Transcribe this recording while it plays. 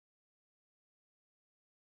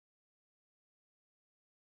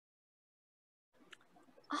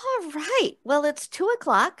All right. Well, it's 2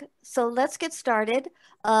 o'clock, so let's get started.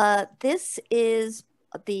 This is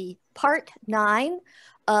the part 9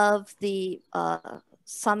 of the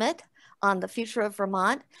summit on the future of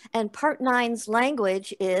Vermont. And part nine's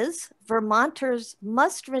language is Vermonters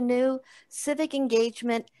must renew civic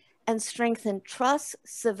engagement and strengthen trust,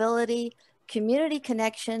 civility, community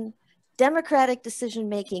connection, democratic decision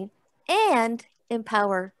making, and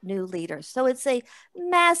empower new leaders. So it's a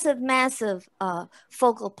massive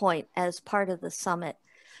focal point as part of the summit.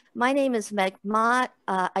 My name is Meg Mott.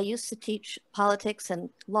 I used to teach politics and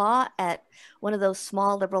law at one of those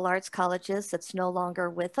small liberal arts colleges that's no longer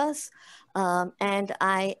with us. And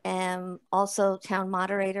I am also town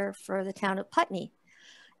moderator for the town of Putney.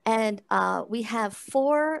 And we have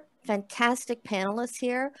 4 fantastic panelists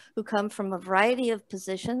here who come from a variety of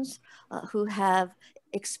positions, who have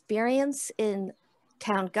experience in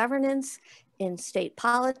town governance, in state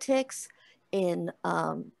politics, and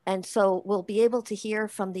so we'll be able to hear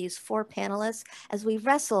from these 4 panelists as we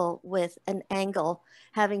wrestle with an angle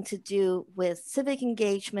having to do with civic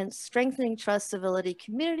engagement, strengthening trust, civility,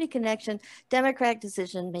 community connection, democratic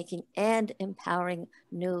decision making, and empowering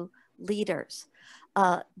new leaders.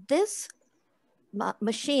 This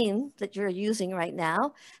machine that you're using right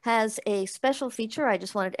now has a special feature. I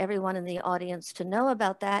just wanted everyone in the audience to know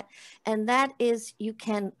about that. And that is, you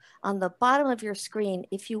can, on the bottom of your screen,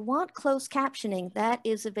 if you want closed captioning, that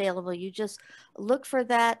is available. You just look for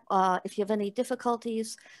that. If you have any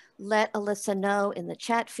difficulties, let Alyssa know in the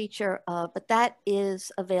chat feature, but that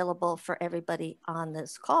is available for everybody on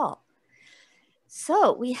this call.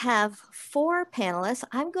 So we have 4 panelists.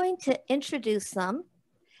 I'm going to introduce them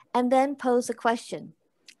and then pose a question.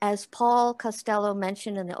 As Paul Costello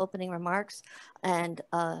mentioned in the opening remarks, and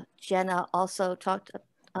Jenna also talked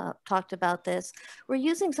about this, we're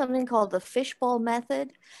using something called the fishbowl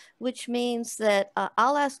method, which means that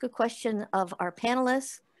I'll ask a question of our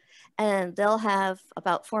panelists, and they'll have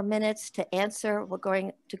about 4 minutes to answer. We're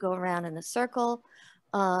going to go around in a circle.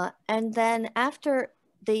 And then after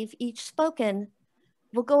they've each spoken,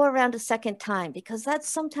 we'll go around a second time, because that's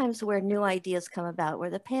sometimes where new ideas come about, where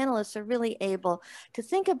the panelists are really able to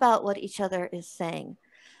think about what each other is saying.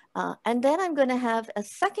 And then I'm going to have a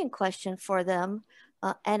second question for them.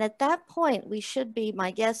 And at that point, we should be,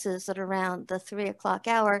 my guess is at around the 3 o'clock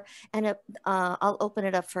hour, and I'll open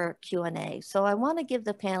it up for Q&A. So I want to give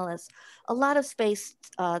the panelists a lot of space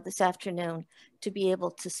this afternoon to be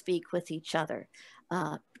able to speak with each other,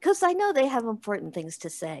 because I know they have important things to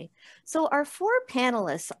say. So our 4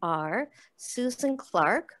 panelists are Susan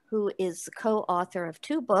Clark, who is the co-author of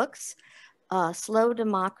 2 books, Slow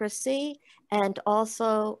Democracy, and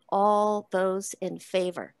also All Those in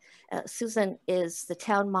Favor. Susan is the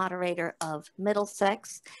town moderator of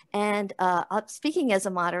Middlesex, and speaking as a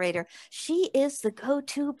moderator, she is the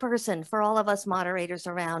go-to person for all of us moderators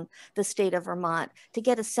around the state of Vermont to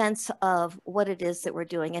get a sense of what it is that we're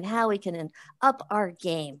doing and how we can up our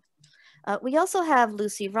game. We also have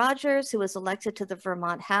Lucy Rogers, who was elected to the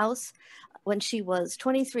Vermont House when she was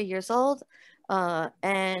 23 years old.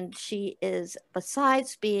 And she is,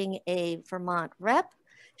 besides being a Vermont rep,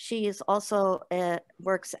 she is also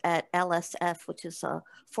works at LSF, which is a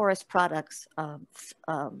forest products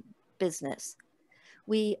business.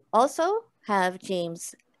 We also have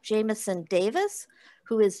Jameson Davis,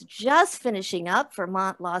 who is just finishing up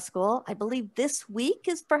Vermont Law School. I believe this week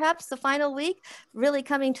is perhaps the final week, really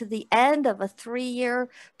coming to the end of a 3-year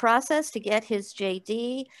process to get his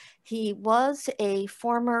JD. He was a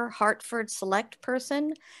former Hartford Select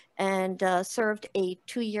person and served a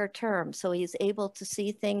 2-year term. So he's able to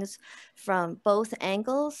see things from both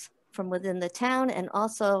angles, from within the town, and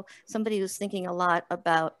also somebody who's thinking a lot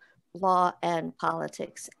about law and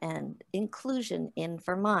politics and inclusion in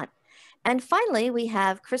Vermont. And finally, we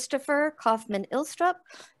have Christopher Kaufman-Illstrup,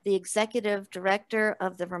 the executive director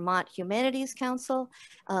of the Vermont Humanities Council.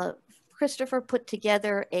 Christopher put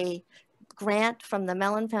together a grant from the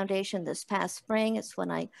Mellon Foundation this past spring. It's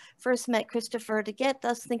when I first met Christopher, to get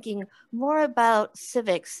us thinking more about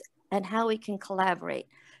civics and how we can collaborate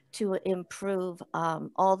to improve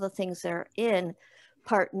all the things that are in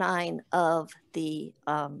part 9 of the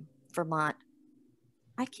Vermont.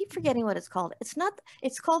 I keep forgetting what it's called.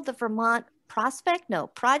 It's called the Vermont Project.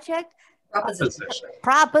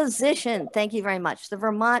 Proposition. Thank you very much. The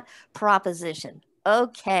Vermont Proposition.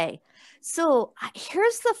 Okay. So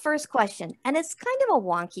here's the first question, and it's kind of a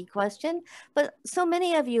wonky question, but so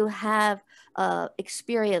many of you have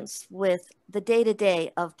experience with the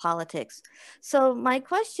day-to-day of politics. So my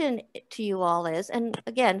question to you all is, and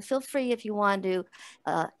again, feel free if you want to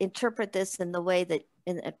interpret this in the way that,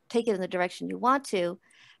 take it in the direction you want to,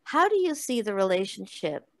 how do you see the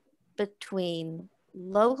relationship between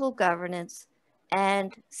local governance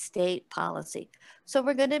and state policy? So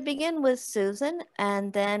we're going to begin with Susan,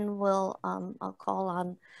 and then I'll call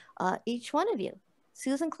on each one of you.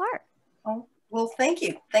 Susan Clark. Oh, well, thank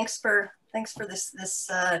you. Thanks for this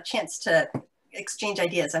chance to exchange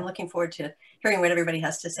ideas. I'm looking forward to hearing what everybody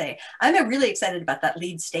has to say. I'm really excited about that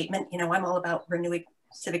lead statement. You know, I'm all about renewing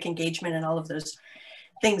civic engagement and all of those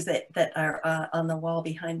things that are on the wall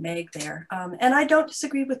behind Meg there. And I don't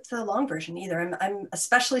disagree with the long version either. I'm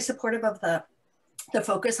especially supportive of the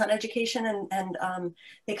focus on education, and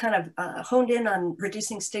they kind of honed in on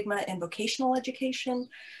reducing stigma in vocational education.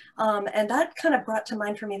 And that kind of brought to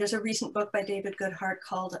mind for me, there's a recent book by David Goodhart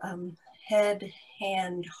called Head,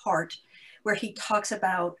 Hand, Heart, where he talks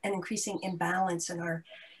about an increasing imbalance in our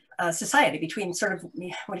society between sort of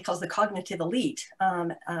what he calls the cognitive elite,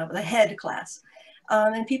 the head class,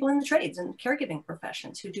 and people in the trades and caregiving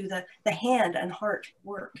professions who do the hand and heart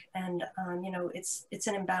work. And, you know, it's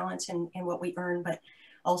an imbalance in what we earn, but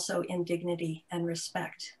also in dignity and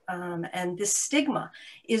respect. And this stigma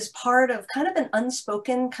is part of kind of an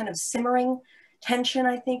unspoken, kind of simmering tension,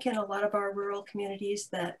 I think, in a lot of our rural communities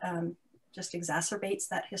that just exacerbates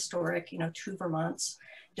that historic, you know, two Vermonts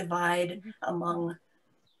divide among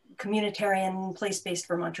communitarian, place-based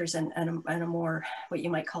Vermonters and a more, what you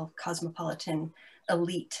might call cosmopolitan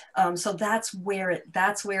elite. So that's where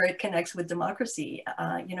it connects with democracy.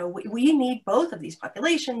 You know, we need both of these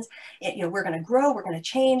populations. You know, we're going to grow, we're going to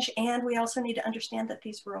change, and we also need to understand that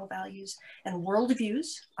these rural values and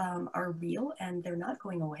worldviews are real and they're not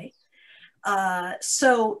going away.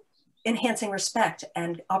 So enhancing respect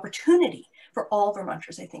and opportunity for all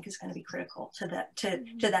Vermonters, I think, is going to be critical to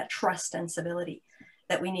that trust and civility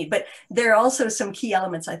that we need. But there are also some key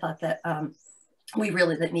elements I thought that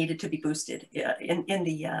that needed to be boosted in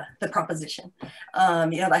the proposition.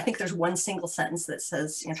 You know, I think there's one single sentence that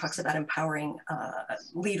says, you know, talks about empowering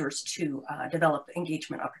leaders to develop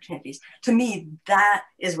engagement opportunities. To me, that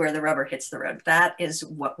is where the rubber hits the road. That is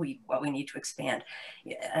what we need to expand.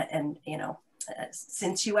 And you know,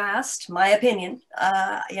 since you asked my opinion,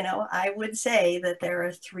 you know, I would say that there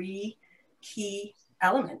are three key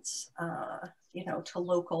elements, you know,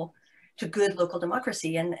 to good local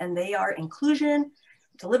democracy, and they are inclusion,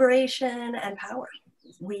 deliberation, and power.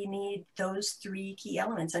 We need those three key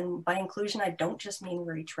elements, and by inclusion, I don't just mean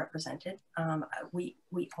we're each represented. We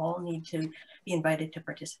all need to be invited to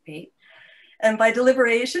participate. And by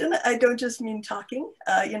deliberation, I don't just mean talking.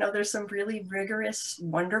 You know, there's some really rigorous,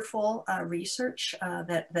 wonderful research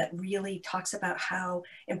that really talks about how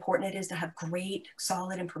important it is to have great,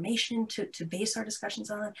 solid information to base our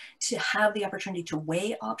discussions on, to have the opportunity to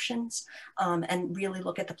weigh options and really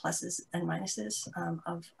look at the pluses and minuses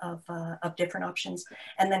of different options,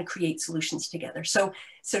 and then create solutions together. So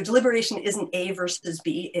deliberation isn't A versus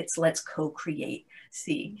B, it's let's co-create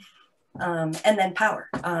C. And then power,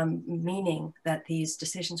 meaning that these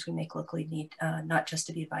decisions we make locally need not just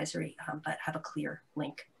to be advisory, but have a clear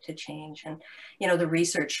link to change. And, you know, the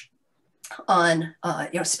research on,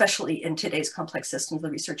 you know, especially in today's complex systems,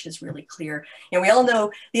 the research is really clear. You know, we all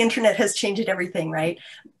know the internet has changed everything, right?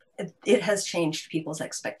 It has changed people's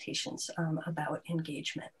expectations about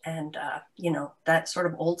engagement. And, you know, that sort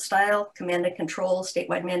of old style command and control,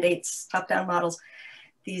 statewide mandates, top-down models,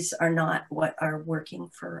 these are not what are working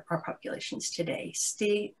for our populations today.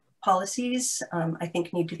 State policies, I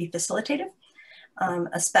think, need to be facilitative,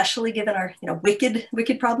 especially given our, you know,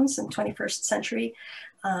 wicked problems in the 21st century.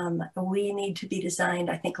 We need to be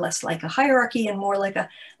designed, I think, less like a hierarchy and more like a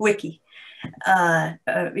wiki.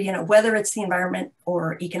 You know, whether it's the environment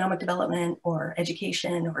or economic development or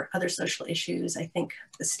education or other social issues, I think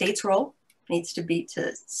the state's role needs to be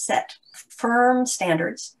to set firm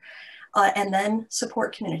standards and then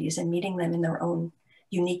support communities and meeting them in their own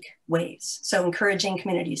unique ways. So encouraging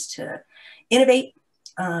communities to innovate,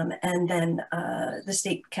 and then the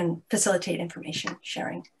state can facilitate information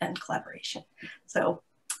sharing and collaboration. So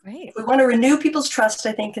if we want to renew people's trust,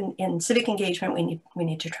 I think in civic engagement, we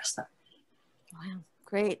need to trust them. Wow,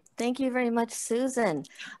 great. Thank you very much, Susan.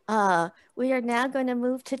 We are now going to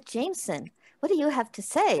move to Jameson. What do you have to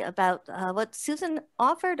say about what Susan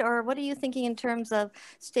offered, or what are you thinking in terms of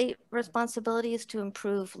state responsibilities to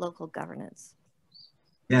improve local governance?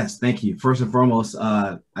 Yes, thank you. First and foremost,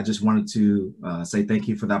 I just wanted to say thank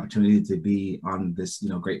you for the opportunity to be on this, you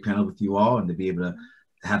know, great panel with you all and to be able to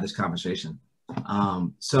have this conversation.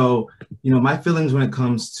 So, you know, my feelings when it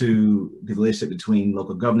comes to the relationship between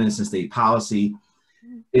local governance and state policy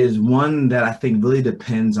is one that I think really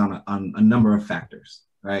depends on a number of factors.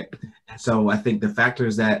 right? And so I think the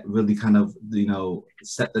factors that really kind of,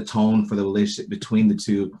 set the tone for the relationship between the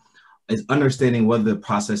two is understanding what are the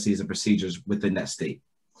processes and procedures within that state,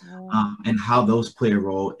 and how those play a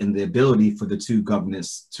role in the ability for the two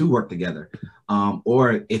governments to work together,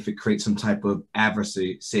 or if it creates some type of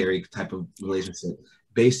adversary type of relationship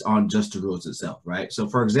based on just the rules itself, right? So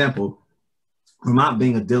for example, Vermont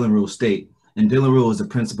being a Dillon Rule state, and Dillon Rule is a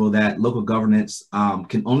principle that local governance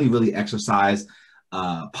can only really exercise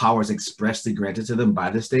powers expressly granted to them by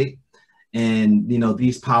the state. And,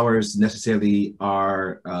 these powers necessarily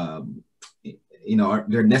are,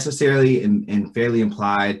 they're necessarily and fairly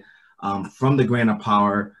implied from the grant of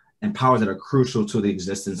power and powers that are crucial to the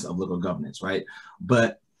existence of local governance, right?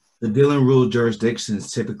 But the Dillon Rule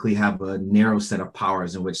jurisdictions typically have a narrow set of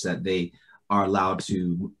powers in which that they are allowed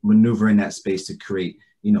to maneuver in that space to create,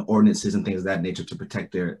 ordinances and things of that nature to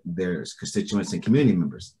protect their constituents and community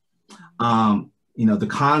members. The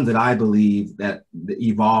cons that I believe that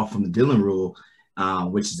evolved from the Dillon Rule,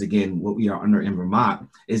 which is again what we are under in Vermont,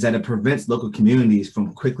 is that it prevents local communities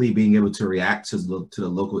from quickly being able to react to the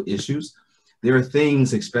local issues. There are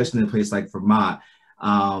things, especially in a place like Vermont,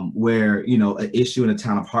 where an issue in the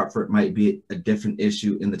town of Hartford might be a different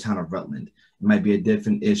issue in the town of Rutland. It might be a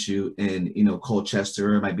different issue in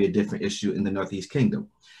Colchester. It might be a different issue in the Northeast Kingdom.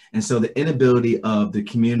 And so the inability of the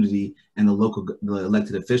community and the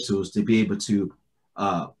elected officials to be able to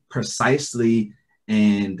precisely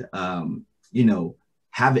and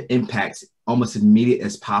have an impact almost immediate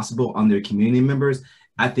as possible on their community members,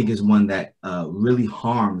 I think is one that really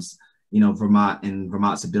harms Vermont and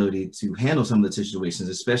Vermont's ability to handle some of the situations,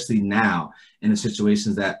 especially now in the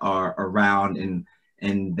situations that are around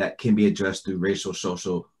and that can be addressed through racial,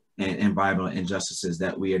 social, and environmental injustices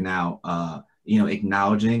that we are now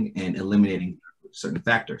acknowledging and eliminating certain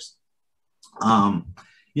factors.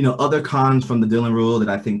 Other cons from the Dillon Rule that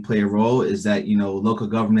I think play a role is that, local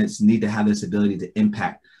governments need to have this ability to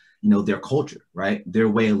impact, their culture, right? Their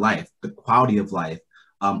way of life, the quality of life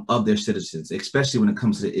of their citizens, especially when it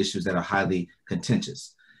comes to the issues that are highly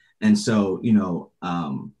contentious. And so,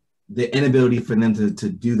 the inability for them to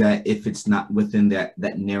do that if it's not within that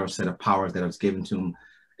narrow set of powers that was given to them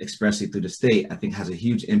expressly through the state, I think has a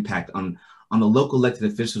huge impact on the local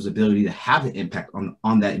elected officials' ability to have an impact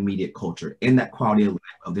on that immediate culture and that quality of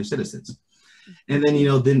life of their citizens. And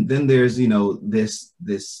then, then there's,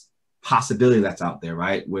 this possibility that's out there,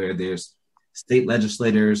 right? Where there's state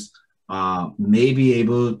legislators may be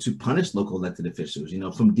able to punish local elected officials,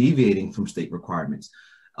 from deviating from state requirements,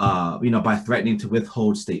 by threatening to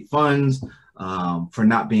withhold state funds, for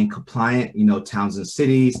not being compliant, towns and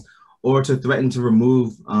cities, or to threaten to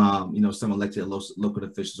remove, some elected local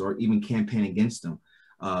officials or even campaign against them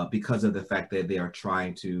because of the fact that they are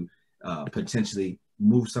trying to potentially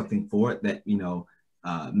move something forward that,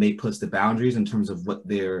 may push the boundaries in terms of what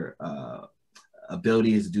their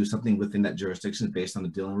ability is to do something within that jurisdiction based on the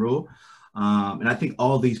Dillon Rule. And I think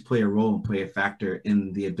all these play a role and play a factor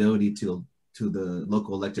in the ability to the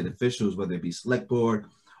local elected officials, whether it be select board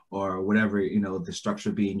or whatever, the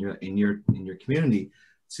structure be in your community,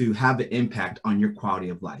 to have an impact on your quality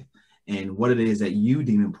of life and what it is that you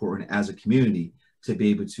deem important as a community to be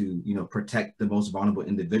able to, protect the most vulnerable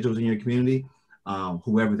individuals in your community,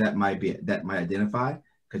 whoever that might be, that might identify,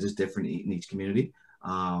 because it's different in each community.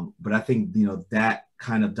 But I think, that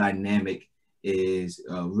kind of dynamic is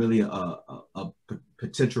really a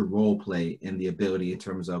potential role play in the ability in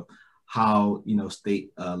terms of how,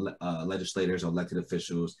 state legislators or elected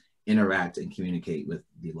officials interact and communicate with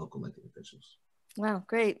the local elected officials. Wow,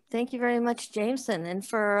 great. Thank you very much, Jameson, and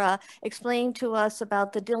for explaining to us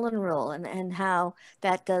about the Dillon Rule and how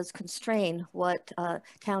that does constrain what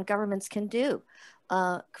town governments can do.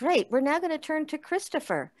 Great. We're now going to turn to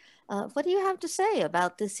Christopher. What do you have to say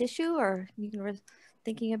about this issue, or you were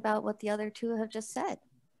thinking about what the other two have just said?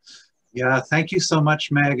 Yeah, thank you so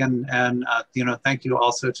much, Meg, and thank you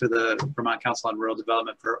also to the Vermont Council on Rural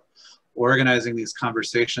Development for organizing these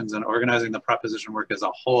conversations and organizing the proposition work as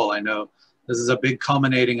a whole. I know this is a big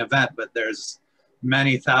culminating event, but there's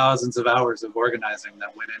many thousands of hours of organizing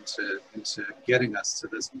that went into getting us to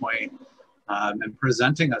this point, and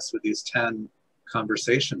presenting us with these 10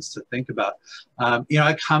 conversations to think about.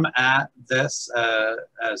 I come at this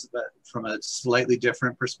from a slightly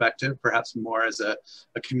different perspective, perhaps more as a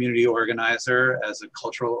community organizer, as a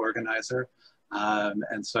cultural organizer.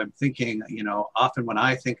 And so I'm thinking, often when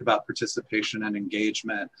I think about participation and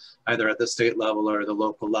engagement, either at the state level or the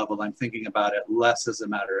local level, I'm thinking about it less as a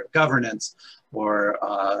matter of governance or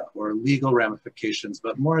legal ramifications,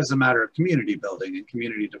 but more as a matter of community building and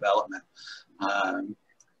community development.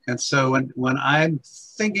 And so when I'm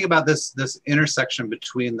thinking about this intersection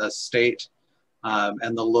between the state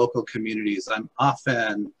and the local communities, I'm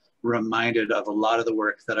often reminded of a lot of the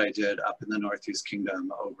work that I did up in the Northeast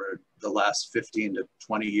Kingdom over the last 15 to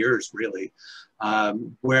 20 years, really,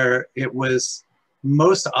 where it was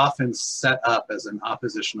most often set up as an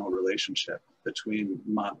oppositional relationship between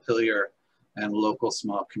Montpelier and local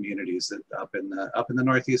small communities up in the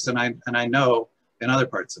Northeast, and I know in other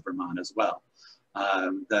parts of Vermont as well.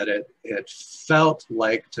 That it felt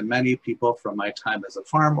like to many people from my time as a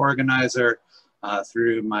farm organizer,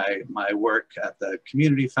 through my work at the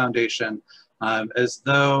Community Foundation, as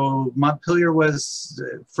though Montpelier was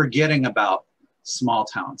forgetting about small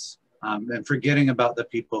towns and forgetting about the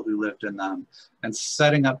people who lived in them, and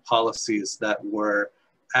setting up policies that were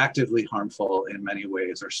actively harmful in many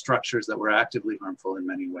ways, or structures that were actively harmful in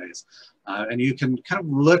many ways. And you can kind of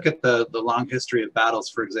look at the long history of battles,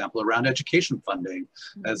 for example, around education funding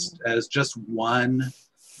as just one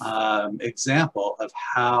example of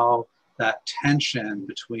how that tension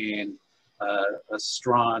between a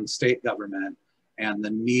strong state government and the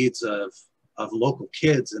needs of local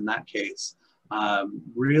kids in that case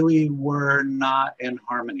really were not in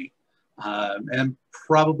harmony, and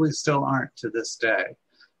probably still aren't to this day.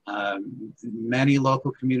 Many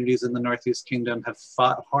local communities in the Northeast Kingdom have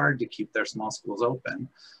fought hard to keep their small schools open,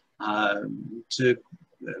 to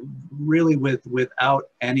really without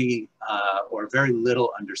any or very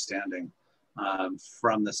little understanding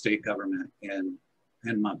from the state government in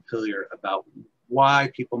Montpelier about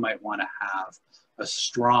why people might want to have a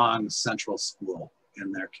strong central school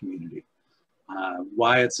in their community,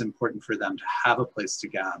 why it's important for them to have a place to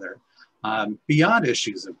gather. Beyond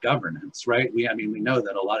issues of governance, right? We know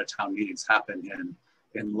that a lot of town meetings happen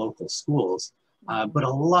in local schools, but a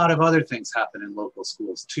lot of other things happen in local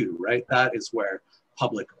schools too, right? That is where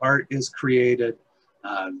public art is created.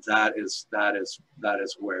 That is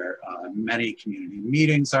where many community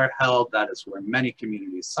meetings are held. That is where many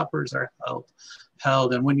community suppers are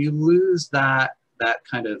held. And when you lose that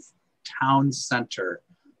kind of town center,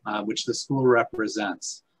 which the school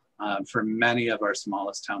represents, for many of our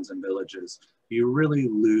smallest towns and villages, you really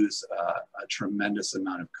lose a tremendous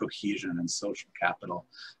amount of cohesion and social capital.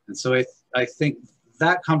 And so I think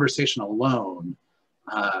that conversation alone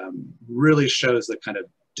really shows the kind of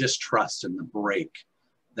distrust and the break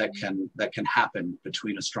that can happen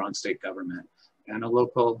between a strong state government and a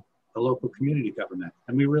local community government.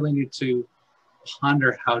 And we really need to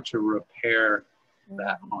ponder how to repair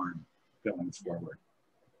that harm going forward.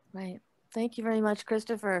 Right. Thank you very much,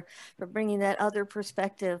 Christopher, for bringing that other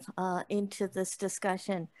perspective into this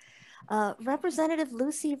discussion. Representative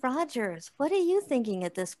Lucy Rogers, what are you thinking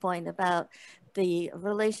at this point about the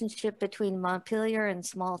relationship between Montpelier and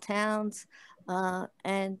small towns,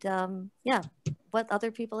 and what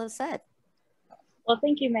other people have said? Well,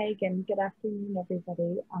 thank you, Meg, and good afternoon,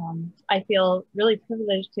 everybody. I feel really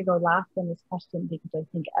privileged to go last on this question because I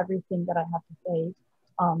think everything that I have to say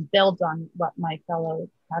builds on what my fellow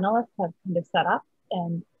panelists have kind of set up.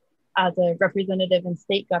 And as a representative in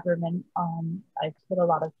state government, I've put a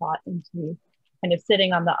lot of thought into kind of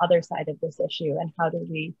sitting on the other side of this issue, and how do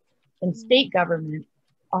we in state government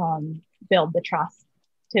build the trust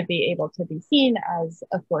to be able to be seen as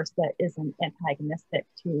a force that isn't antagonistic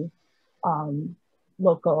to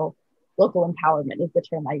local empowerment is the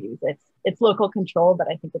term I use. It's local control, but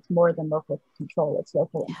I think it's more than local control, it's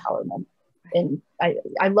local empowerment. And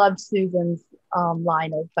I loved Susan's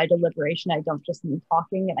line of, by deliberation, I don't just mean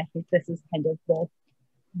talking. And I think this is kind of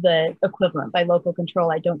the equivalent. By local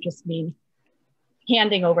control, I don't just mean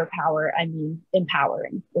handing over power, I mean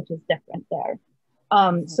empowering, which is different there.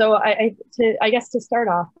 So I guess to start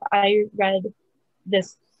off, I read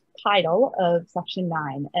this title of section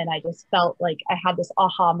 9, and I just felt like I had this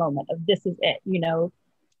aha moment of, this is it, you know,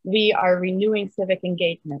 we are renewing civic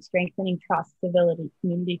engagement, strengthening trust, civility,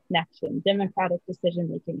 community connection, democratic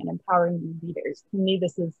decision-making, and empowering new leaders. To me,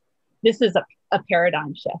 this is a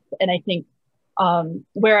paradigm shift. And I think,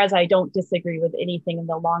 whereas I don't disagree with anything in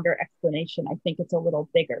the longer explanation, I think it's a little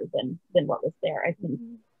bigger than what was there. I think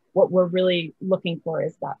what we're really looking for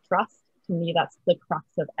is that trust. To me, that's the crux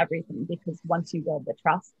of everything, because once you build the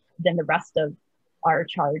trust, then the rest of our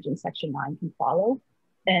charge in section 9 can follow.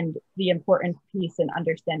 And the important piece in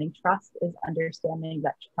understanding trust is understanding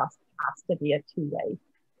that trust has to be a two-way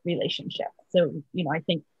relationship. So, you know, I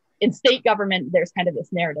think in state government, there's kind of this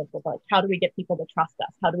narrative of like, how do we get people to trust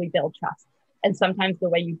us? How do we build trust? And sometimes the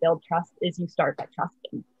way you build trust is you start by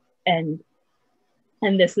trusting. And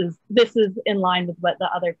this is in line with what the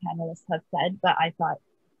other panelists have said, but I thought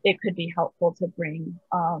it could be helpful to bring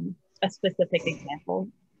a specific example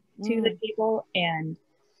to the table. And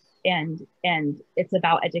and it's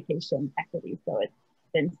about education equity. So it's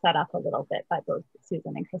been set up a little bit by both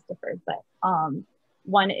Susan and Christopher. But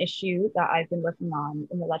one issue that I've been working on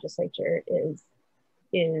in the legislature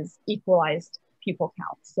is equalized pupil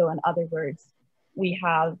counts. So in other words, we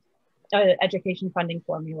have an education funding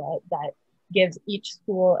formula that gives each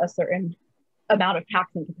school a certain amount of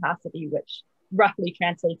taxing capacity, which roughly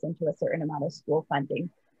translates into a certain amount of school funding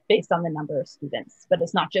based on the number of students. But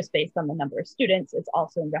it's not just based on the number of students, it's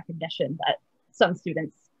also in recognition that some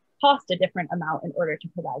students cost a different amount in order to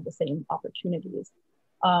provide the same opportunities.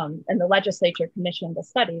 And the legislature commissioned a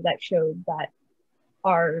study that showed that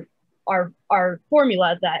our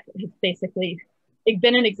formula that has basically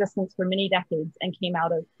been in existence for many decades and came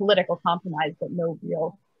out of political compromise but no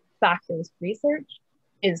real fact-based research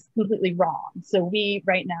is completely wrong. So we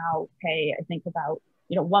right now pay, I think, about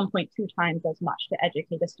 1.2 times as much to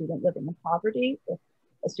educate a student living in poverty. If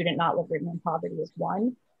a student not living in poverty is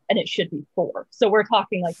 1, and it should be 4. So we're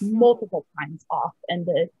talking like multiple times off. And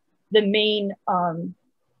the main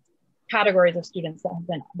categories of students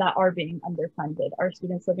that are being underfunded are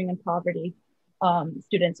students living in poverty,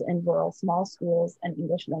 students in rural small schools, and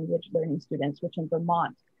English language learning students, which in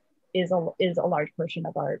Vermont is a large portion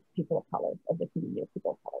of our people of color, of the community of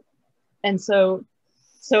people of color. And so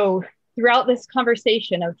throughout this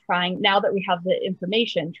conversation of trying, now that we have the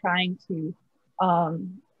information, trying to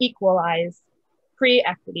equalize, create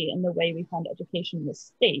equity in the way we fund education in the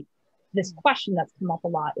state, this question that's come up a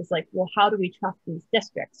lot is like, well, how do we trust these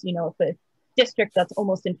districts? If a district that's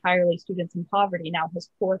almost entirely students in poverty now has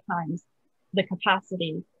 4 times the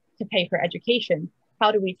capacity to pay for education,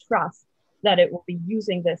 how do we trust that it will be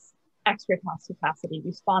using this extra cost capacity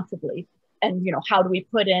responsibly? And how do we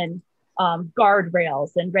put in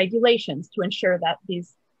guardrails and regulations to ensure that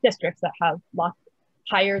these districts that have lots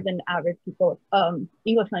higher than average people,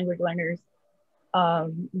 English language learners,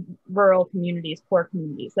 rural communities, poor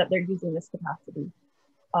communities, that they're using this capacity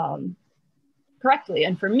correctly?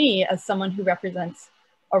 And for me, as someone who represents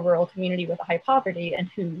a rural community with high poverty and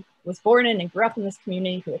who was born in and grew up in this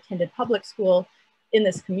community, who attended public school in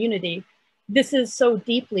this community, this is so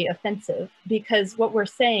deeply offensive, because what we're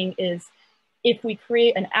saying is, if we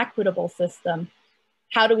create an equitable system,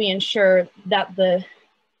 how do we ensure that the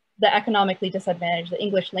economically disadvantaged, the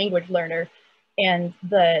English language learner, and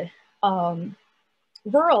the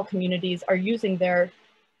rural communities are using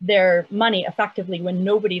their money effectively when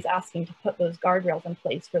nobody's asking to put those guardrails in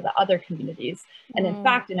place for the other communities? And in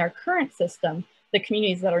fact, in our current system, the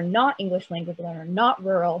communities that are not English language learner, not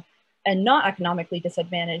rural, and not economically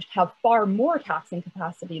disadvantaged have far more taxing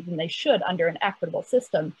capacity than they should under an equitable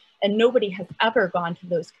system. And nobody has ever gone to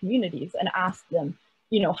those communities and asked them,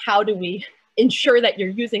 how do we ensure that you're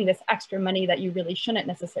using this extra money that you really shouldn't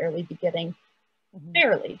necessarily be getting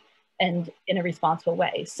fairly and in a responsible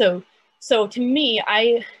way? So to me,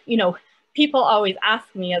 people always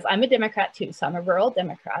ask me, as I'm a Democrat too, so I'm a rural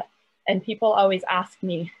Democrat, and people always ask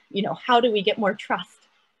me, how do we get more trust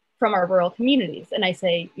from our rural communities? And I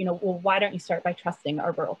say, well, why don't you start by trusting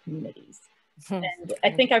our rural communities? And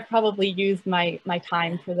I think I've probably used my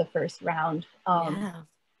time for the first round.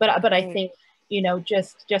 But I think,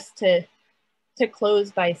 just to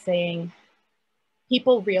close by saying,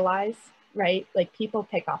 people realize, right? Like, people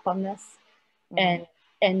pick up on this.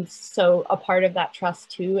 And so a part of that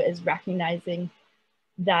trust too is recognizing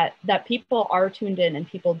that people are tuned in and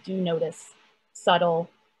people do notice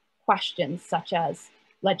subtle questions, such as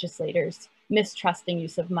legislators mistrusting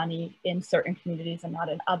use of money in certain communities and not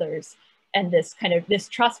in others. And this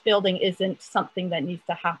trust building isn't something that needs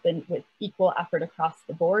to happen with equal effort across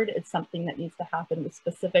the board. It's something that needs to happen with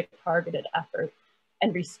specific targeted effort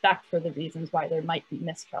and respect for the reasons why there might be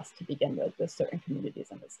mistrust to begin with certain communities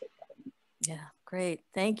in the state government. Yeah, great.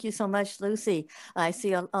 Thank you so much, Lucy. I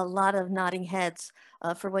see a lot of nodding heads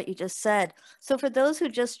for what you just said. So for those who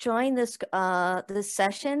just joined this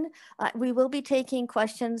session, we will be taking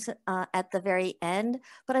questions at the very end,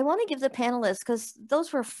 but I want to give the panelists, because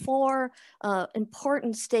those were 4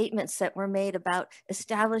 important statements that were made about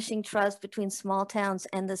establishing trust between small towns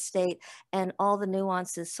and the state and all the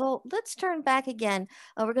nuances. So let's turn back again.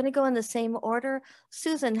 We're going to go in the same order.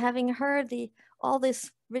 Susan, having heard all this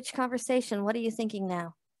rich conversation, what are you thinking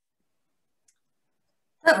now?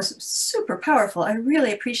 That was super powerful. I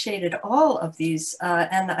really appreciated all of these,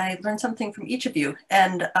 and I learned something from each of you.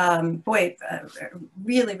 And boy,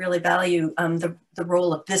 really, really value the the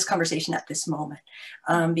role of this conversation at this moment,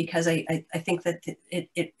 because I think that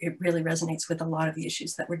it really resonates with a lot of the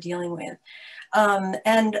issues that we're dealing with.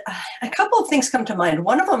 And a couple of things come to mind.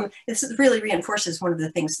 One of them, this really reinforces one of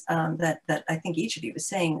the things that I think each of you was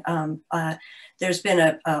saying. There's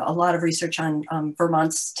been a lot of research on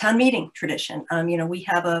Vermont's town meeting tradition. You know, we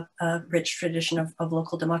have a rich tradition of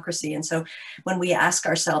local democracy. And so when we ask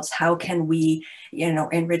ourselves, how can we, you know,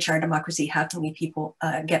 enrich our democracy? How can we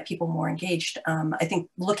get people more engaged? I think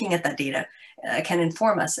looking at that data can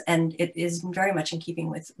inform us, and it is very much in keeping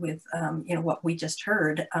with you know, what we just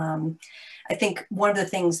heard. I think one of the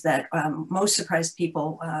things that most surprised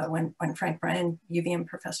people when Frank Bryan, UVM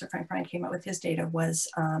professor Frank Bryan, came out with his data was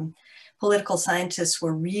political scientists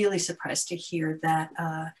were really surprised to hear that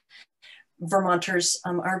Vermonters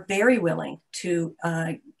are very willing to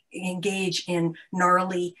engage in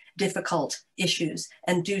gnarly, difficult issues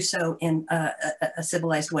and do so in a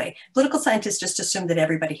civilized way. Political scientists just assume that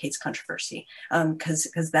everybody hates controversy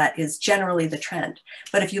because that is generally the trend.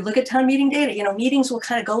 But if you look at town meeting data, you know, meetings will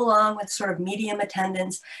kind of go along with sort of medium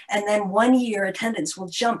attendance, and then 1 year attendance will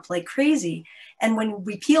jump like crazy. And when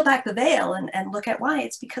we peel back the veil and look at why,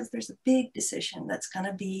 it's because there's a big decision that's going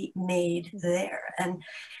to be made there. And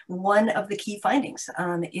one of the key findings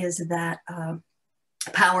is that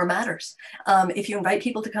power matters. If you invite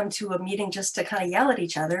people to come to a meeting just to kind of yell at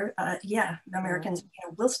each other, yeah, Americans, you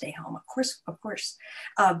know, will stay home, of course.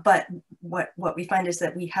 But what we find is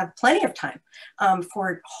that we have plenty of time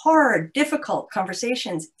for hard, difficult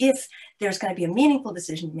conversations if there's going to be a meaningful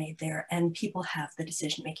decision made there and people have the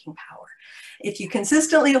decision-making power. If you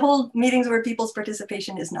consistently hold meetings where people's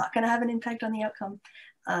participation is not going to have an impact on the outcome,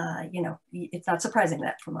 you know, it's not surprising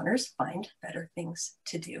that Vermonters find better things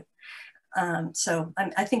to do. So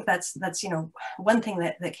I think that's you know, one thing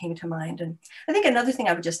that came to mind. And I think another thing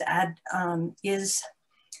I would just add is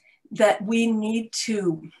that we need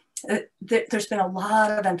to, there's been a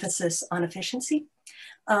lot of emphasis on efficiency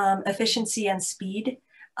and speed.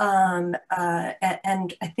 And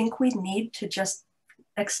I think we need to just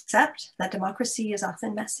accept that democracy is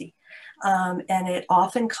often messy. And it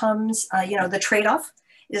often comes, you know, the trade-off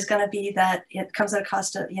is going to be that it comes at a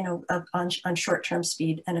cost of, you know, on short-term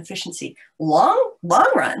speed and efficiency. Long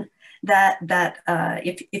run, that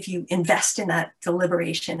if you invest in that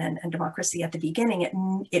deliberation and democracy at the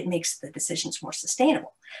beginning, it makes the decisions more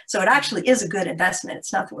sustainable. So it actually is a good investment.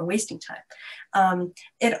 It's not that we're wasting time.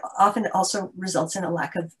 It often also results in a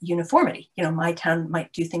lack of uniformity. You know, my town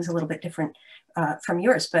might do things a little bit different from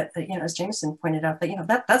yours, but you know, as Jameson pointed out, that you know,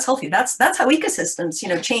 that's healthy. That's how ecosystems, you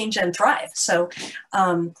know, change and thrive. So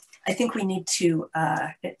I think we need to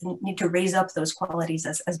raise up those qualities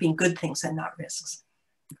as being good things and not risks.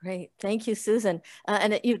 Great, thank you, Susan.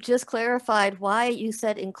 And you just clarified why you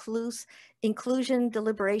said inclusion,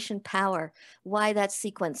 deliberation, power, why that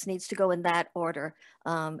sequence needs to go in that order,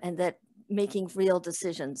 and that making real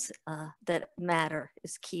decisions that matter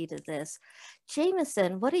is key to this.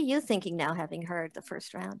 Jameson, what are you thinking now, having heard the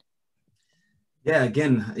first round? Yeah,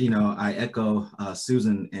 again, you know, I echo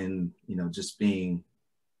Susan in, you know, just being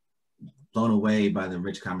blown away by the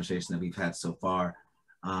rich conversation that we've had so far.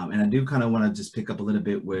 And I do kind of want to just pick up a little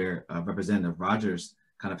bit where Representative Rogers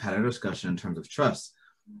kind of had a discussion in terms of trust.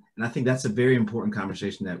 And I think that's a very important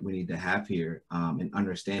conversation that we need to have here, in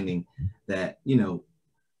understanding that, you know,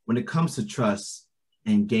 when it comes to trust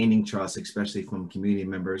and gaining trust, especially from community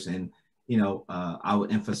members, and, you know, I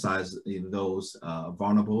would emphasize those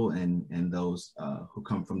vulnerable and those who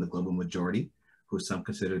come from the global majority, who some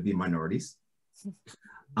consider to be minorities.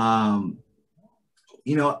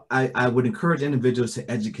 You know, I would encourage individuals to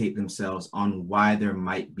educate themselves on why there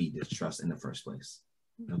might be distrust in the first place,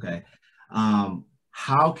 okay?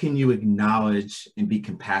 How can you acknowledge and be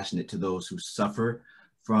compassionate to those who suffer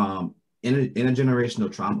from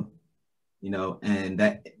intergenerational trauma, you know, and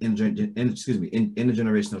that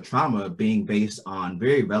intergenerational trauma being based on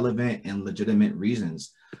very relevant and legitimate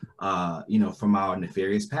reasons, you know, from our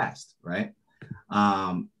nefarious past, right?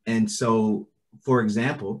 And so, for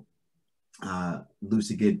example,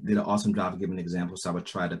 Lucy did an awesome job of giving an example, so I would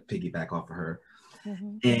try to piggyback off of her.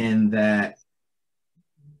 And that,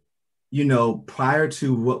 you know, prior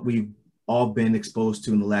to what we've all been exposed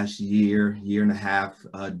to in the last year and a half,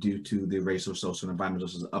 due to the racial, social, and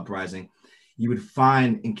environmental uprising, you would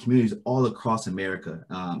find in communities all across America,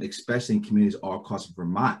 especially in communities all across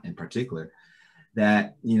Vermont in particular,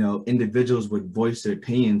 that, you know, individuals would voice their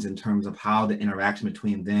opinions in terms of how the interaction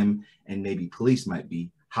between them and maybe police might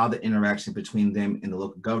be, how the interaction between them and the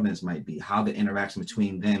local governance might be, how the interaction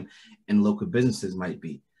between them and local businesses might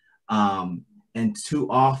be. And too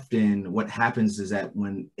often what happens is that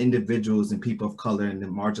when individuals and people of color and the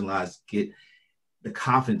marginalized get the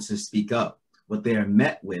confidence to speak up. What they are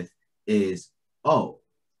met with is, oh,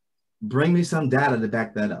 bring me some data to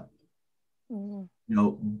back that up. Mm-hmm. You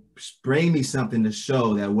know, bring me something to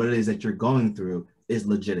show that what it is that you're going through is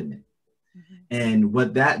legitimate. Mm-hmm. And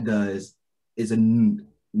what that does is a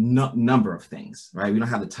number of things, right? We don't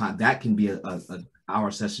have the time. That can be a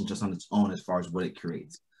hour session just on its own as far as what it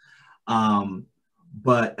creates.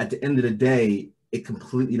 But at the end of the day, it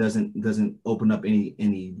completely doesn't open up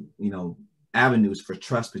any avenues for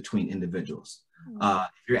trust between individuals.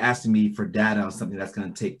 If you're asking me for data on something that's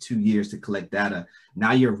going to take 2 years to collect data,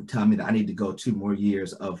 now you're telling me that I need to go 2 more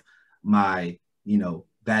years of my,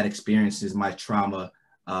 bad experiences, my trauma,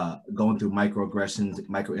 going through microaggressions,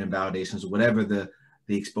 micro invalidations, whatever the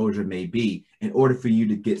exposure may be, in order for you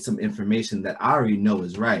to get some information that I already know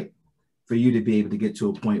is right, for you to be able to get to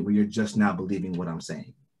a point where you're just now believing what I'm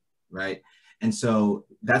saying, right? And so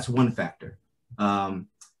that's one factor. I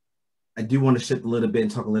do want to shift a little bit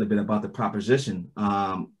and talk a little bit about the proposition.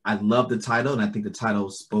 I love the title, and I think the title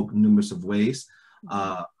spoke numerous of ways.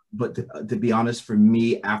 But to be honest, for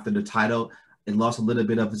me, after the title, it lost a little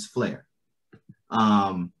bit of its flair.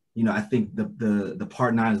 I think the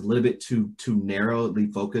part 9 is a little bit too narrowly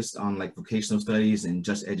focused on like vocational studies and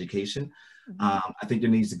just education. I think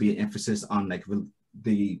there needs to be an emphasis on like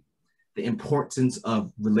the importance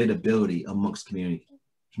of relatability amongst community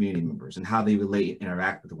members and how they relate and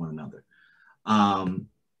interact with one another.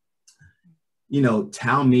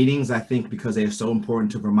 Town meetings, I think, because they are so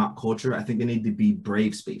important to Vermont culture, I think they need to be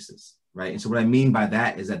brave spaces, right? And so what I mean by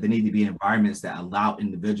that is that they need to be environments that allow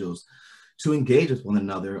individuals to engage with one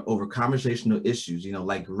another over conversational issues,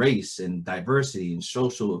 like race and diversity and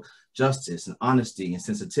social justice and honesty and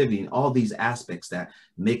sensitivity and all these aspects that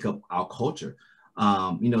make up our culture.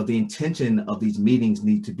 The intention of these meetings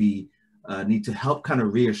need to help kind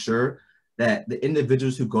of reassure that the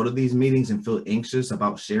individuals who go to these meetings and feel anxious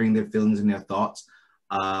about sharing their feelings and their thoughts,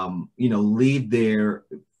 leave there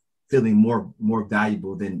feeling more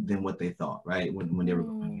valuable than what they thought, right? When they were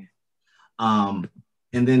going here.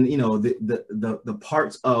 And then, the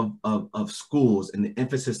parts of schools and the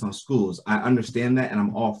emphasis on schools, I understand that and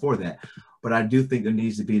I'm all for that. But I do think there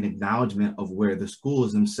needs to be an acknowledgement of where the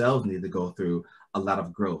schools themselves need to go through a lot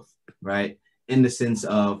of growth, right? In the sense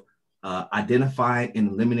of identifying and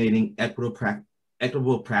eliminating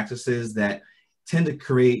equitable practices that tend to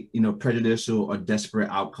create, prejudicial or desperate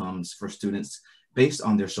outcomes for students based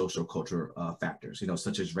on their social culture factors,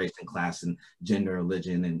 such as race and class and gender,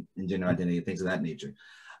 religion, and gender identity, things of that nature.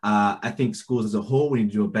 I think schools as a whole, we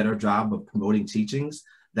need to do a better job of promoting teachings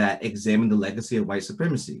that examine the legacy of white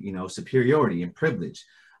supremacy, superiority and privilege.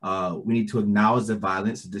 We need to acknowledge the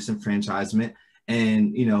violence, disenfranchisement,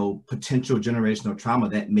 and potential generational trauma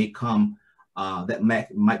that may come,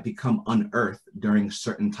 might become unearthed during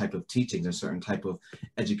certain type of teachings and certain type of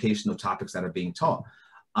educational topics that are being taught.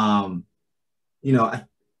 I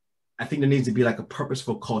think there needs to be like a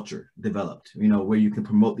purposeful culture developed, where you can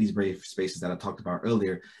promote these brave spaces that I talked about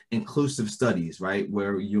earlier, inclusive studies, right?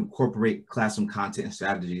 Where you incorporate classroom content and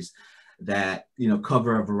strategies that,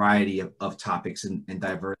 cover a variety of topics and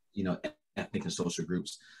diverse, ethnic and social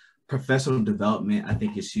groups. Professional development, I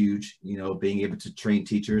think, is huge, being able to train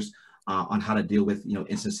teachers on how to deal with,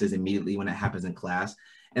 instances immediately when it happens in class.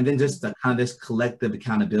 And then just the kind of this collective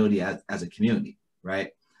accountability as a community,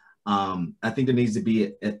 right? I think there needs to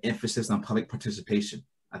be an emphasis on public participation.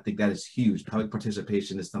 I think that is huge. Public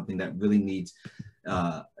participation is something that really needs,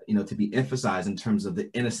 to be emphasized in terms of the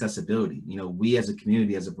inaccessibility. We as a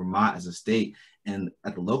community, as a Vermont, as a state, and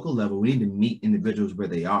at the local level, we need to meet individuals where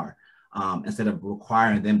they are, instead of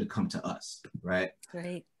requiring them to come to us, right?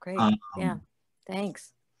 Great. Yeah,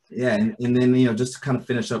 thanks. Yeah, and then, just to kind of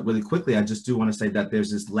finish up really quickly, I just do want to say that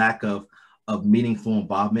there's this lack of meaningful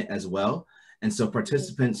involvement as well. And so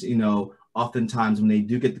participants, oftentimes when they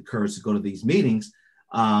do get the courage to go to these meetings,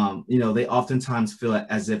 they oftentimes feel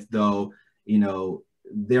as if though,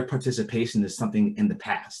 their participation is something in the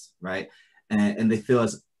past, right? And they feel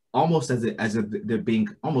as if they're being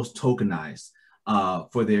almost tokenized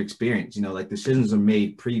for their experience. Like decisions are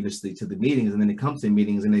made previously to the meetings, and then they come to the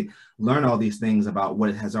meetings and they learn all these things about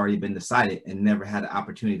what has already been decided and never had an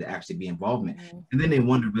opportunity to actually be involved in. And then they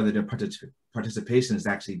wonder whether their participation is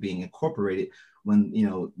actually being incorporated when,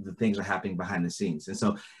 the things are happening behind the scenes. And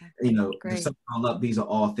so, to sum all up, these are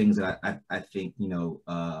all things that I think,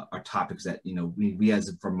 are topics that, we as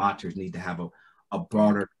Vermonters need to have a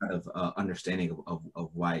broader kind of understanding of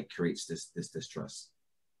why it creates this distrust.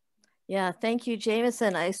 Yeah, thank you,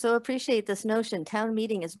 Jameson. I so appreciate this notion. Town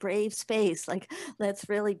meeting is brave space. Like, let's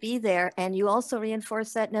really be there. And you also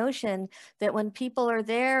reinforce that notion that when people are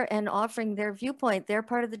there and offering their viewpoint, they're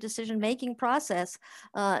part of the decision-making process,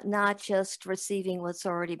 not just receiving what's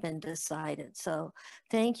already been decided. So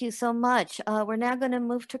thank you so much. We're now going to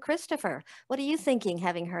move to Christopher. What are you thinking,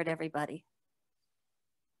 having heard everybody?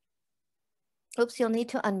 Oops, you'll need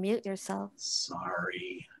to unmute yourself.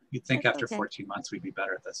 Sorry. You'd think That's after okay. 14 months we'd be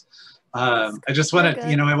better at this. I just want to,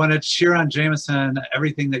 I want to cheer on Jameson.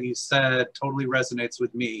 Everything that you said totally resonates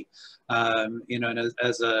with me. And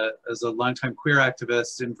as a longtime queer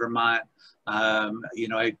activist in Vermont,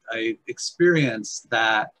 I experienced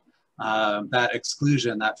that that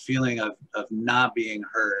exclusion, that feeling of not being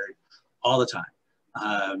heard all the time.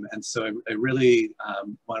 And so I really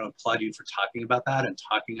want to applaud you for talking about that and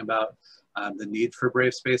talking about the need for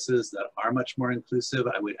brave spaces that are much more inclusive.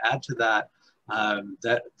 I would add to that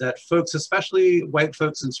that folks, especially white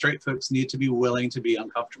folks and straight folks, need to be willing to be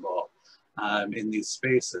uncomfortable in these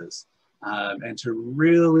spaces and to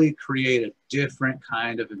really create a different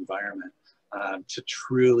kind of environment to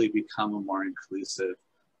truly become a more inclusive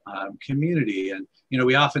community. And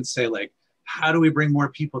we often say, like, how do we bring more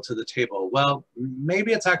people to the table? Well,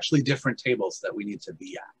 maybe it's actually different tables that we need to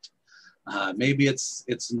be at. Maybe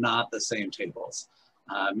it's not the same tables.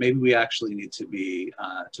 Maybe we actually need to be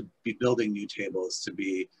building new tables, to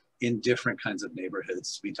be in different kinds of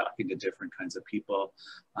neighborhoods, to be talking to different kinds of people.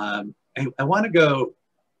 I want to go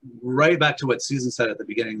right back to what Susan said at the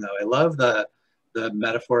beginning, though. I love the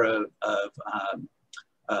metaphor of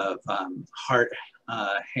heart,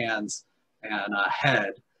 hands, and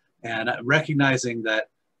head, and recognizing that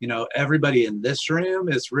everybody in this room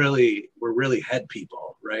is we're really head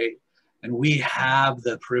people, right? And we have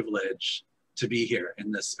the privilege to be here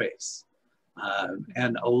in this space.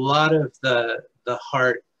 And a lot of the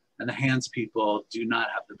heart and the hands people do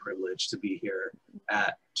not have the privilege to be here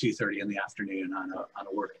at 2:30 in the afternoon on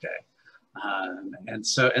a work day. And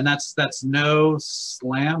that's no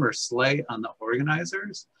slam or slight on the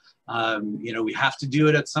organizers. We have to do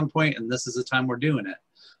it at some point, and this is the time we're doing it.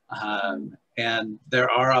 And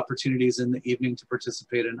there are opportunities in the evening to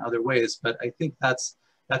participate in other ways, but I think that's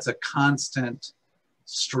a constant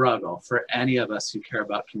struggle for any of us who care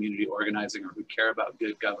about community organizing or who care about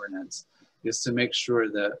good governance, is to make sure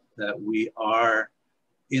that we are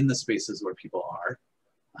in the spaces where people are,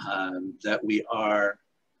 that we are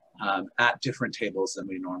at different tables than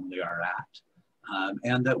we normally are at,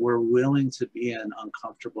 and that we're willing to be in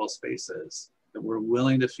uncomfortable spaces, that we're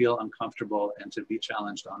willing to feel uncomfortable and to be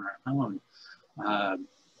challenged on our own.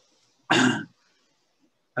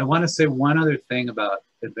 I want to say one other thing about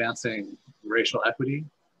advancing racial equity,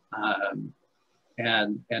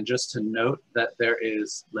 and just to note that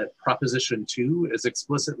Proposition 2 is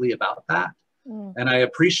explicitly about that. And I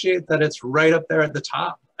appreciate that it's right up there at the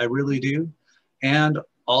top. I really do. And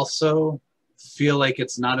also feel like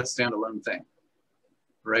it's not a standalone thing,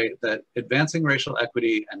 right? That advancing racial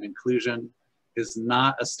equity and inclusion is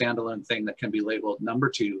not a standalone thing that can be labeled number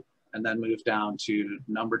 2 and then move down to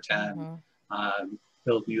number 10,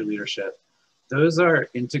 build new leadership. Those are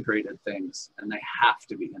integrated things, and they have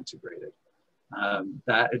to be integrated.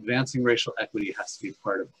 That advancing racial equity has to be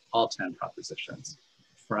part of all 10 propositions,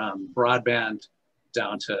 from broadband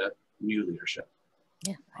down to new leadership.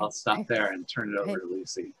 Yeah, I'll stop there and turn it over to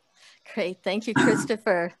Lucy. Great, thank you,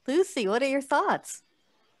 Christopher. Lucy, what are your thoughts?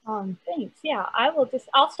 Thanks. Yeah,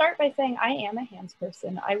 I'll start by saying I am a hands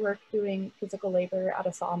person. I work doing physical labor at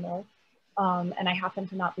a sawmill, and I happen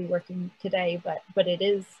to not be working today, but it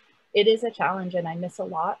is a challenge, and I miss a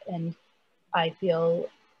lot, and I feel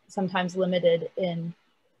sometimes limited in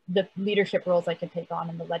the leadership roles I can take on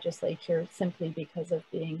in the legislature simply because of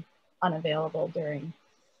being unavailable during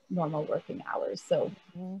normal working hours. So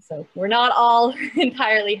we're not all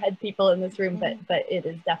entirely head people in this room, but it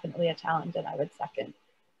is definitely a challenge, and I would second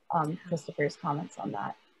Christopher's comments on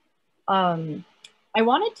that.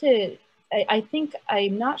 I think,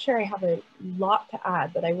 I'm not sure I have a lot to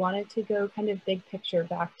add, but I wanted to go kind of big picture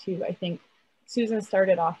back to, I think Susan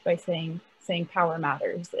started off by saying power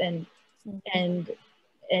matters, and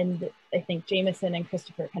I think Jameson and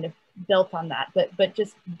Christopher kind of built on that, but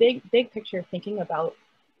just big picture, thinking about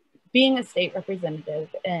being a state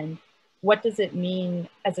representative and what does it mean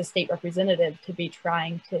as a state representative to be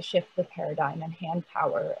trying to shift the paradigm and hand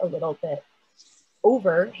power a little bit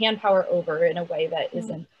over in a way that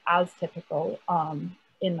isn't as typical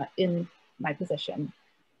in my position.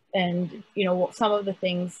 And some of the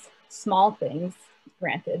things, small things,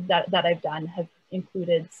 granted, that I've done have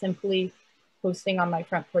included simply posting on my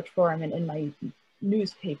front porch forum and in my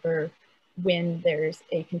newspaper when there's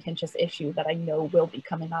a contentious issue that I know will be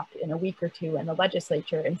coming up in a week or two in the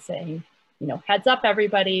legislature and saying, you know, heads up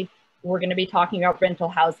everybody, we're going to be talking about rental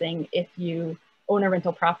housing. If you own a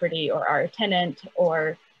rental property or are a tenant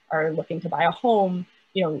or are looking to buy a home,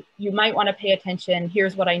 you know, you might want to pay attention.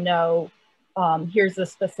 Here's what I know. Here's the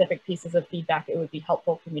specific pieces of feedback it would be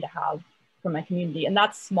helpful for me to have from my community. And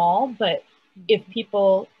that's small, but if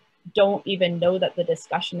people don't even know that the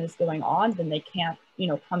discussion is going on, then they can't, you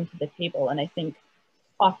know, come to the table. And I think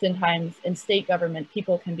oftentimes in state government,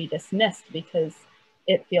 people can be dismissed because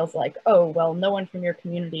it feels like, oh, well, no one from your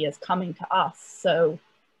community is coming to us, so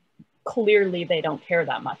clearly they don't care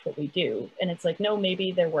that much what we do. And it's like, no,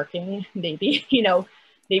 maybe they're working, maybe, you know,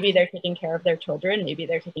 maybe they're taking care of their children, maybe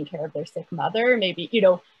they're taking care of their sick mother, maybe, you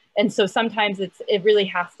know. And so sometimes it really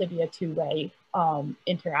has to be a two-way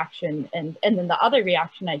interaction. And then the other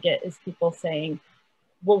reaction I get is people saying,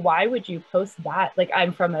 well, why would you post that? Like,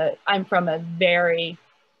 I'm from a very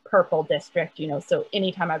purple district, you know, so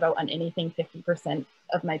anytime I vote on anything, 50%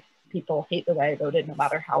 of my people hate the way I voted, no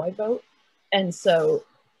matter how I vote. And so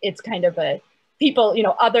it's kind of a, people, you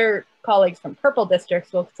know, other colleagues from purple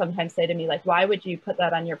districts will sometimes say to me, like, why would you put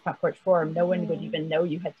that on your front porch forum? No one would even know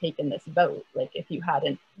you had taken this vote, like, if you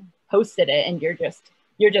hadn't posted it, and you're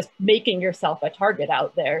just making yourself a target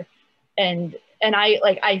out there. And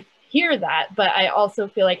I hear that, but I also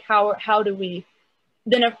feel like how do we,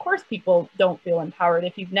 then of course people don't feel empowered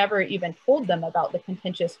if you've never even told them about the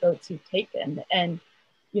contentious votes you've taken. And,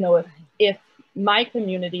 you know, if my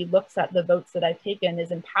community looks at the votes that I've taken, is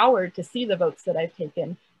empowered to see the votes that I've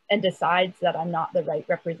taken, and decides that I'm not the right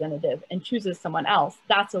representative and chooses someone else,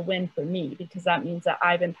 that's a win for me, because that means that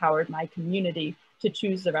I've empowered my community to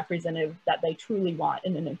choose the representative that they truly want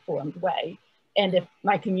in an informed way. And if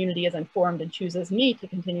my community is informed and chooses me to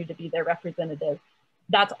continue to be their representative,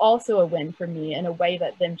 that's also a win for me, in a way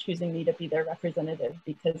that them choosing me to be their representative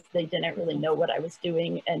because they didn't really know what I was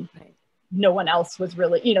doing, and no one else was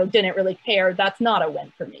really, you know, didn't really care. That's not a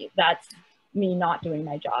win for me. That's me not doing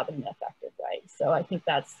my job in an effective way. So I think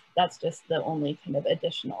that's just the only kind of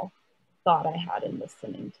additional thought I had in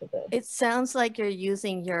listening to this. It sounds like you're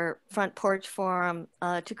using your front porch forum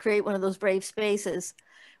to create one of those brave spaces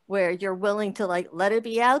where you're willing to, like, let it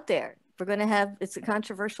be out there. We're going to have, it's a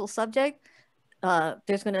controversial subject.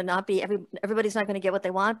 There's going to not be, everybody's not going to get what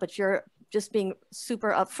they want, but you're just being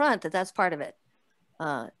super upfront that that's part of it.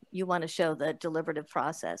 You want to show the deliberative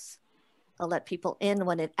process. Let people in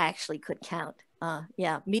when it actually could count.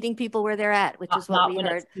 Yeah, meeting people where they're at, which is what we heard.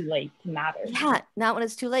 Not when it's too late to matter. Yeah, not when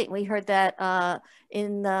it's too late. We heard that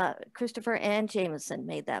in Christopher and Jameson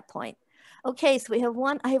made that point. Okay, so I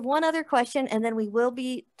have one other question, and then we will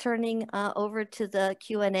be turning over to the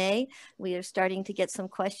Q&A. We are starting to get some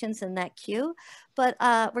questions in that queue, but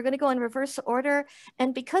we're going to go in reverse order.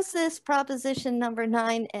 And because this proposition number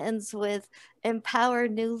 9 ends with empower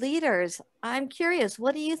new leaders, I'm curious,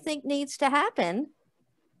 what do you think needs to happen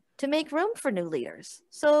to make room for new leaders?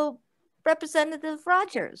 So Representative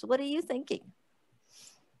Rogers, what are you thinking?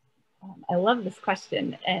 I love this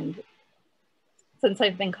question. And since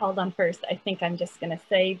I've been called on first, I think I'm just going to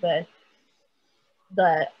say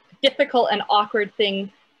the difficult and awkward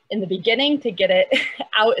thing in the beginning to get it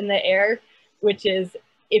out in the air, which is,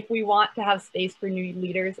 if we want to have space for new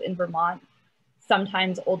leaders in Vermont,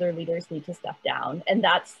 sometimes older leaders need to step down. And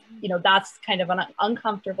that's, you know, that's kind of an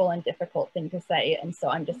uncomfortable and difficult thing to say. And so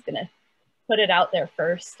I'm just going to put it out there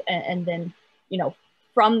first, and then, you know,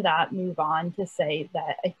 from that move on to say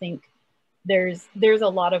that I think there's a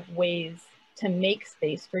lot of ways to make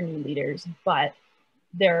space for new leaders, but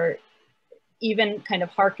they're even kind of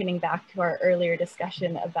hearkening back to our earlier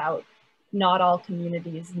discussion about not all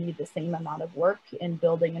communities need the same amount of work in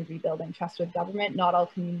building and rebuilding trust with government. Not all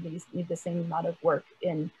communities need the same amount of work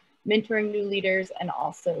in mentoring new leaders and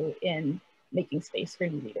also in making space for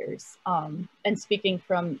new leaders. And speaking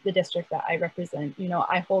from the district that I represent, you know,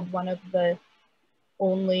 I hold one of the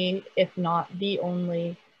only, if not the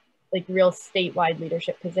only, like, real statewide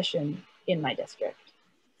leadership position in my district.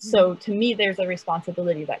 So to me, there's a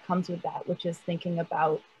responsibility that comes with that, which is thinking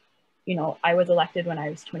about, you know, I was elected when I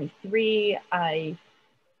was 23. I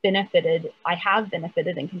have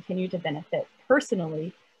benefited and continue to benefit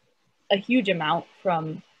personally a huge amount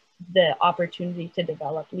from the opportunity to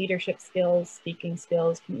develop leadership skills, speaking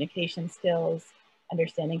skills, communication skills,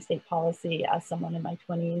 understanding state policy as someone in my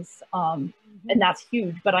 20s. And that's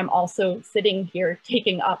huge, but I'm also sitting here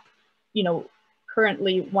taking up, you know,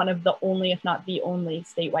 currently one of the only, if not the only,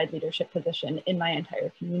 statewide leadership position in my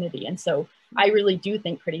entire community. And so I really do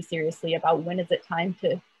think pretty seriously about when is it time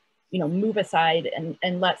to, you know, move aside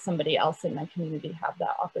and let somebody else in my community have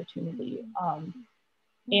that opportunity.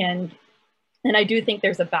 And And I do think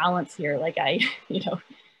there's a balance here. Like I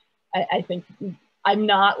think I'm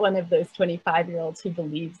not one of those 25-year-olds who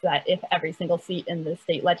believes that if every single seat in the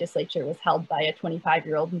state legislature was held by a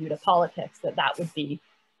 25-year-old new to politics, that would be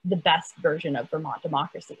the best version of Vermont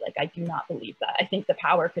democracy. Like, I do not believe that. I think the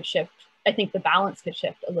power could shift. I think the balance could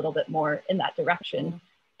shift a little bit more in that direction.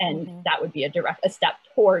 And that would be a step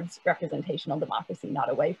towards representational democracy, not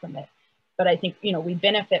away from it. But I think, we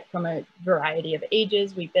benefit from a variety of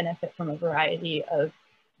ages. We benefit from a variety of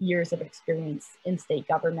years of experience in state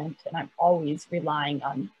government. And I'm always relying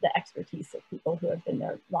on the expertise of people who have been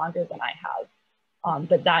there longer than I have.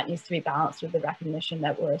 But that needs to be balanced with the recognition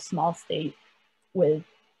that we're a small state with,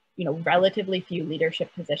 relatively few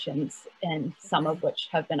leadership positions, and some of which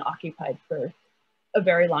have been occupied for a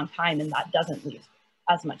very long time. And that doesn't leave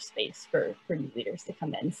as much space for new leaders to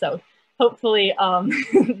come in. So hopefully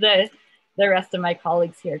the rest of my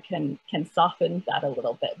colleagues here can soften that a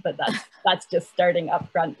little bit, but that's just starting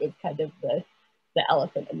up front with kind of the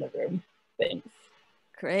elephant in the room things.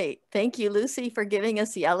 Great. Thank you, Lucy, for giving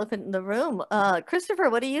us the elephant in the room. Christopher,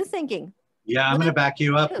 what are you thinking? Yeah, I'm going to back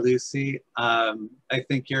you up, Lucy. I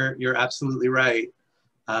think you're absolutely right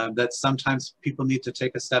that sometimes people need to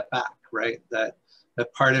take a step back, right? That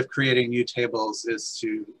part of creating new tables is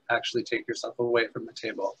to actually take yourself away from the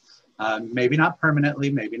table. Maybe not permanently,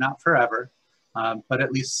 maybe not forever, but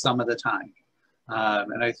at least some of the time.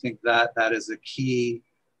 And I think that is a key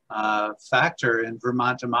factor in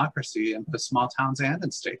Vermont democracy, in the small towns and in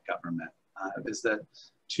state government, is that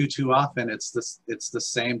too often it's the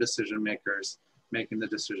same decision makers making the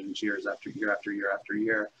decisions years after year after year after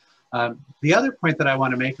year. The other point that I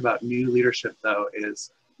want to make about new leadership, though, is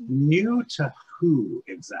new to who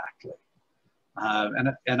exactly?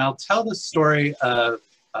 And I'll tell the story of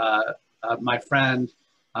my friend,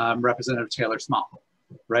 Representative Taylor Small,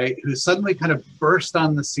 right? Who suddenly kind of burst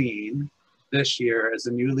on the scene this year as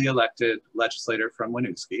a newly elected legislator from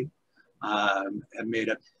Winooski, and made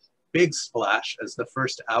a big splash as the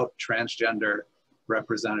first out transgender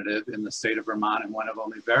representative in the state of Vermont, and one of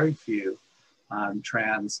only very few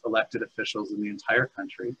trans elected officials in the entire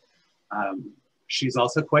country. She's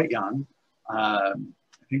also quite young, I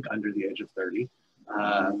think under the age of 30.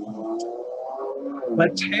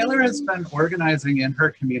 But Taylor has been organizing in her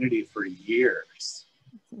community for years,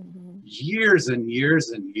 years and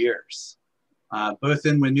years and years, both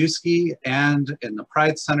in Winooski and in the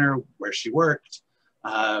Pride Center where she worked,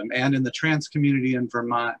 and in the trans community in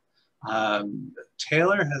Vermont.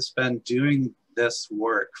 Taylor has been doing this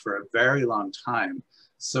work for a very long time.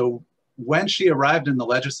 So when she arrived in the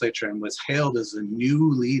legislature and was hailed as a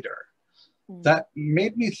new leader, that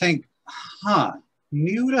made me think,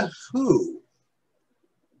 new to who?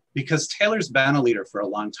 Because Taylor's been a leader for a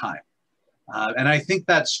long time. And I think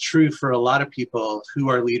that's true for a lot of people who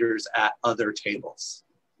are leaders at other tables,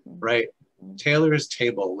 right? Taylor's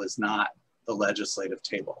table was not the legislative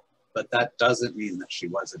table, but that doesn't mean that she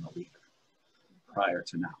wasn't a leader prior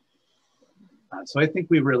to now. So I think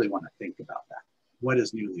we really want to think about that. What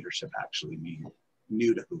does new leadership actually mean?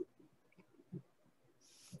 New to who?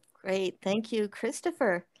 Great, thank you,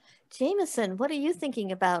 Christopher. Jameson, what are you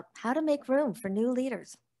thinking about how to make room for new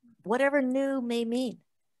leaders, whatever new may mean?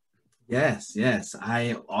 Yes.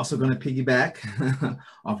 I also going to piggyback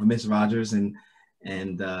off of Ms. Rogers and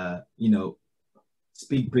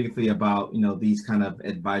speak briefly about these kind of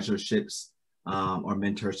advisorships or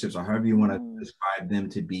mentorships, or however you want to describe them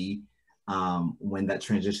to be, when that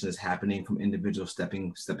transition is happening from individuals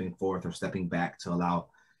stepping forth or stepping back to allow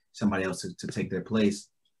somebody else to take their place.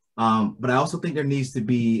 But I also think there needs to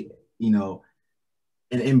be an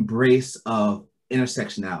embrace of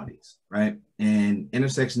intersectionalities, right? And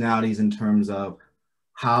intersectionalities in terms of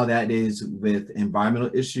how that is with environmental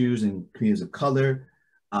issues and communities of color,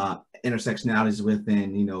 intersectionalities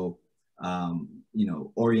within,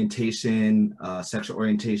 orientation, sexual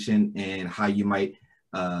orientation, and how you might,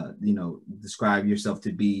 describe yourself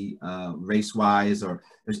to be race-wise, or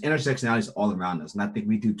there's intersectionalities all around us. And I think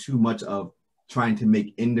we do too much of trying to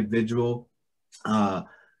make individual,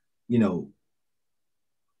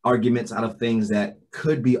 arguments out of things that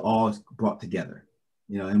could be all brought together,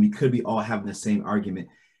 and we could be all having the same argument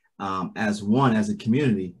as a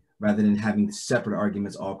community, rather than having separate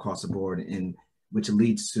arguments all across the board, and which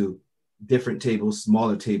leads to different tables,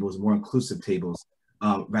 smaller tables, more inclusive tables,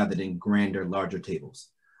 rather than grander, larger tables.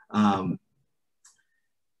 I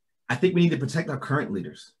think we need to protect our current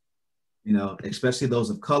leaders, especially those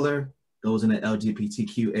of color, those in the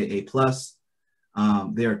LGBTQAA+.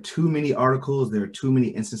 There are too many articles, there are too many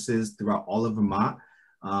instances throughout all of Vermont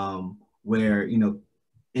where,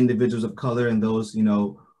 individuals of color and those,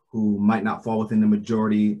 who might not fall within the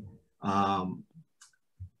majority or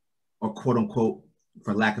quote unquote,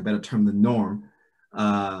 for lack of a better term, the norm,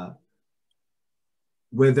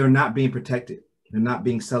 where they're not being protected, they're not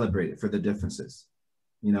being celebrated for the differences,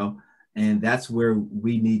 you know, and that's where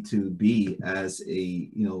we need to be as a,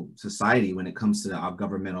 you know, society when it comes to our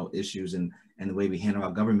governmental issues and the way we handle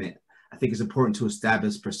our government. I think it's important to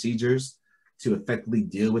establish procedures to effectively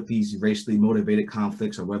deal with these racially motivated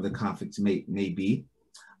conflicts or whatever the conflicts may be.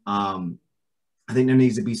 I think there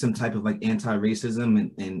needs to be some type of like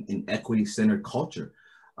anti-racism and equity-centered culture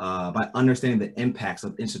by understanding the impacts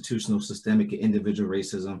of institutional, systemic, and individual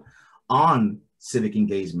racism on civic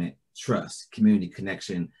engagement, trust, community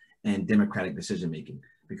connection, and democratic decision-making,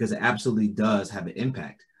 because it absolutely does have an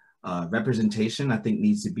impact. Representation, I think,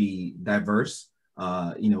 needs to be diverse,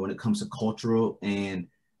 you know, when it comes to cultural and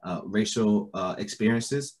racial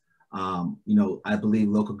experiences. You know, I believe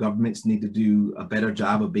local governments need to do a better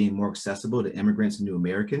job of being more accessible to immigrants and new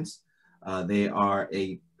Americans. They are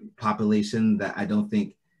a population that I don't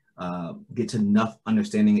think gets enough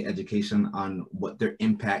understanding and education on what their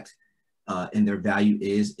impact and their value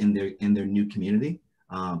is in their new community,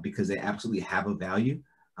 because they absolutely have a value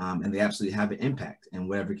and they absolutely have an impact in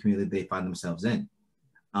whatever community they find themselves in.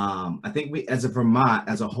 I think we, as a Vermont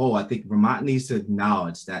as a whole, I think Vermont needs to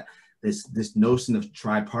acknowledge that this notion of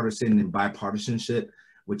tripartisan and bipartisanship,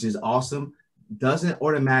 which is awesome, doesn't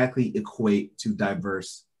automatically equate to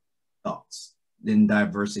diverse thoughts and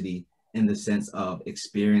diversity in the sense of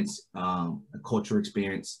experience, cultural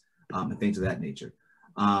experience, and things of that nature.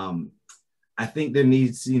 I think there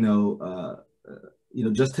needs, you know,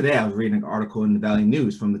 just today I was reading an article in the Valley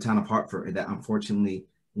News from the town of Hartford that unfortunately,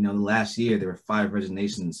 you know, last year there were 5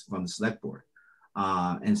 resignations from the select board.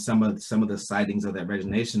 And some of the sightings of that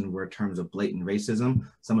resignation were in terms of blatant racism.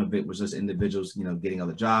 Some of it was just individuals, you know, getting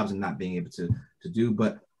other jobs and not being able to do.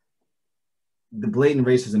 But the blatant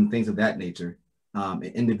racism, things of that nature, and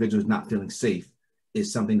individuals not feeling safe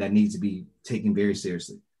is something that needs to be taken very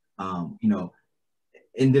seriously. You know,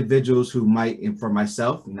 individuals who might, and for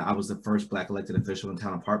myself, you know, I was the first Black elected official in the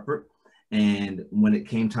town of Hartford. And when it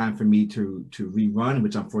came time for me to rerun,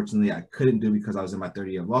 which unfortunately I couldn't do because I was in my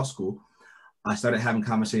 3rd year of law school, I started having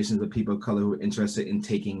conversations with people of color who were interested in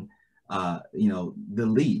taking, you know, the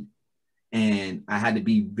lead. And I had to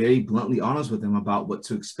be very bluntly honest with them about what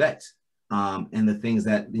to expect and the things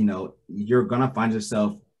that, you know, you're going to find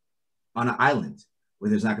yourself on an island where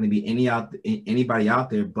there's not going to be anybody out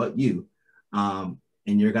there but you.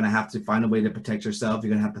 And you're going to have to find a way to protect yourself. You're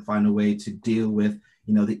going to have to find a way to deal with,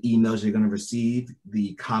 you know, the emails you're going to receive,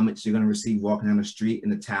 the comments you're going to receive walking down the street in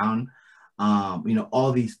the town, you know,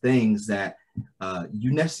 all these things that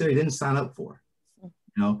you necessarily didn't sign up for. You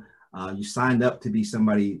know, you signed up to be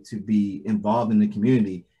somebody to be involved in the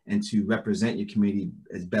community and to represent your community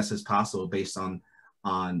as best as possible based on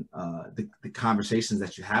the conversations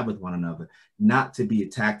that you have with one another, not to be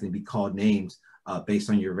attacked and be called names based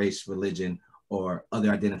on your race, religion, or other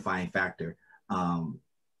identifying factor,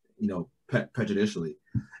 you know, prejudicially.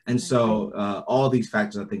 And so all these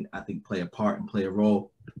factors, I think play a part and play a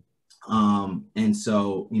role. And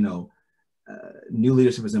so, you know, new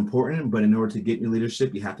leadership is important, but in order to get new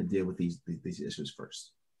leadership, you have to deal with these issues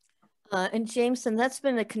first. And Jameson, that's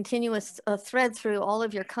been a continuous thread through all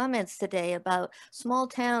of your comments today about small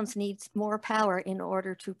towns need more power in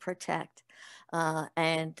order to protect.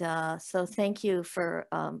 So thank you for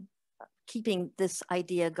keeping this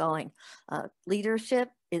idea going. Leadership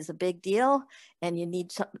is a big deal, and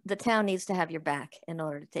the town needs to have your back in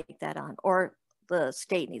order to take that on, or the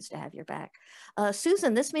state needs to have your back.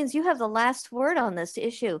 Susan, this means you have the last word on this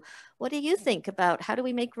issue. What do you think about how do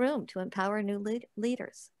we make room to empower new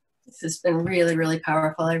leaders? This has been really, really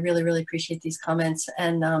powerful. I really, really appreciate these comments.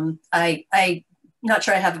 And I'm not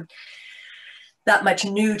sure I have that much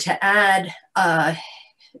new to add.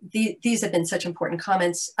 These have been such important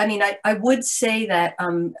comments. I mean, I would say that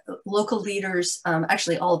local leaders,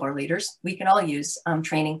 actually all of our leaders, we can all use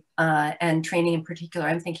training, and training in particular,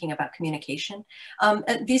 I'm thinking about communication.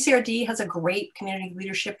 VCRD has a great community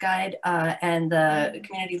leadership guide and the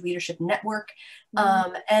Community Leadership Network.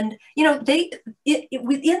 And, you know,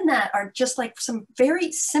 within that are just like some very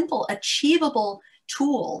simple, achievable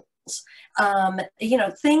tools. You know,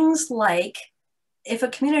 things like, if a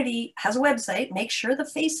community has a website, make sure the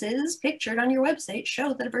faces pictured on your website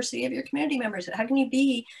show the diversity of your community members. How can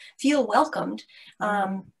you feel welcomed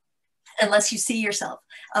unless you see yourself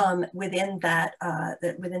within that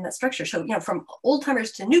structure? So, you know, from old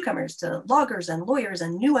timers to newcomers to loggers and lawyers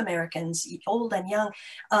and new Americans, old and young,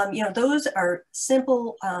 you know, those are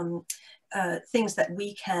simple things that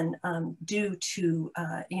we can do to,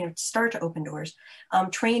 you know, start to open doors.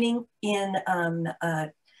 Training in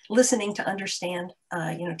listening to understand,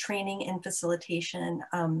 training and facilitation,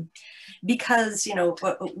 because,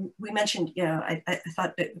 we mentioned, I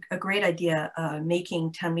thought a great idea,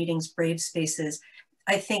 making town meetings brave spaces.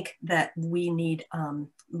 I think that we need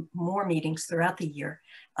more meetings throughout the year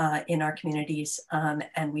in our communities,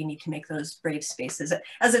 and we need to make those brave spaces.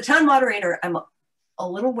 As a town moderator, I'm a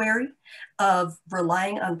little wary of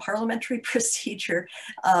relying on parliamentary procedure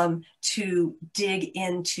to dig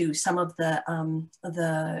into some of there are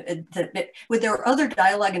other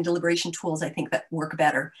dialogue and deliberation tools, I think, that work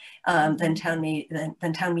better than town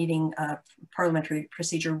meeting parliamentary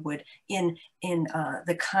procedure would in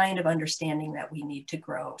the kind of understanding that we need to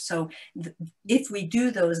grow. So if we do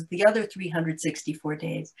those, the other 364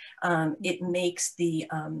 days, it makes the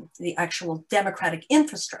actual democratic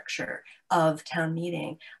infrastructure of town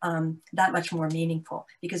meeting that much more meaningful,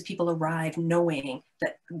 because people arrive knowing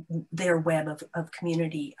that their web of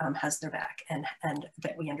community has their back, and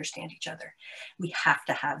that we understand each other. We have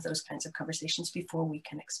to have those kinds of conversations before we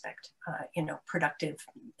can expect productive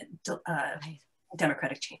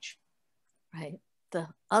democratic change. Right. The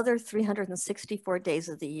other 364 days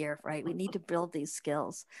of the year, right? We need to build these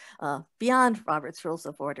skills beyond Robert's Rules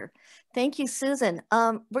of Order. Thank you, Susan.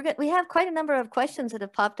 We have quite a number of questions that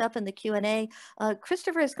have popped up in the Q&A.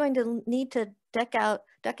 Christopher is going to need to duck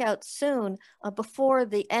out soon before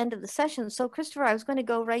the end of the session. So Christopher, I was going to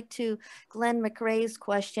go right to Glenn McRae's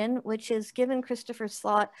question, which is, given Christopher's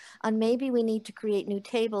thought on maybe we need to create new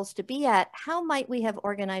tables to be at, how might we have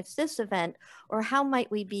organized this event, or how might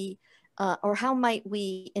we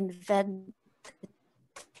invent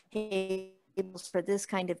tables for this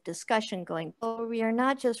kind of discussion going forward? We are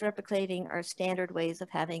not just replicating our standard ways of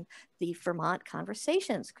having the Vermont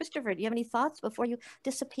conversations. Christopher, do you have any thoughts before you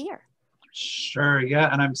disappear? Sure, yeah,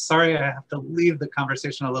 and I'm sorry I have to leave the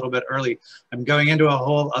conversation a little bit early. I'm going into a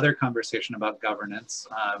whole other conversation about governance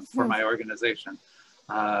for my organization.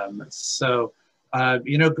 Glenn,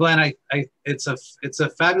 it's a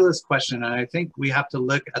fabulous question, and I think we have to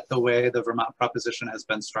look at the way the Vermont proposition has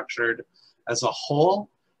been structured as a whole,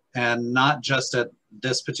 and not just at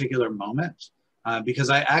this particular moment, because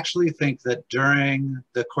I actually think that during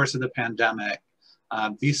the course of the pandemic,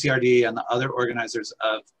 VCRD and the other organizers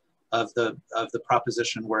of the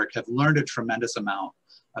proposition work have learned a tremendous amount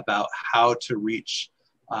about how to reach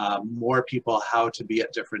more people, how to be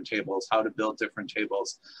at different tables, how to build different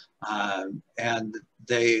tables. And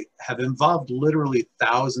they have involved literally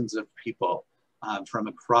thousands of people from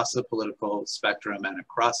across the political spectrum and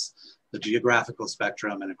across the geographical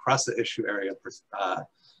spectrum and across the issue area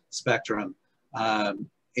spectrum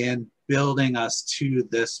in building us to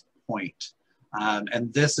this point.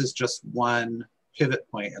 And this is just one pivot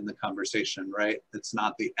point in the conversation, right? It's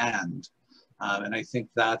not the end. And I think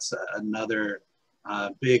that's another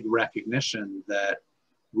big recognition that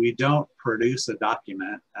we don't produce a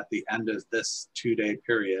document at the end of this 2-day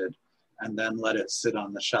period and then let it sit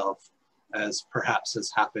on the shelf, as perhaps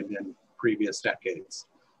has happened in previous decades.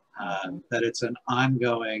 That it's an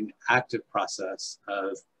ongoing active process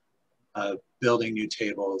of building new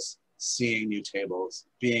tables, seeing new tables,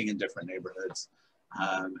 being in different neighborhoods.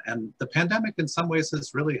 And the pandemic in some ways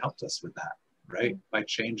has really helped us with that, right? By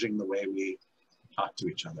changing the way we talk to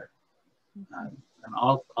each other. And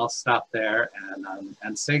I'll stop there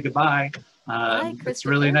and say goodbye. Bye, it's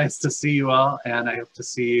really nice to see you all, and I hope to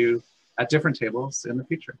see you at different tables in the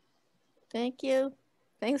future. Thank you.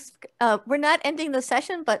 Thanks. We're not ending the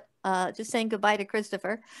session, but just saying goodbye to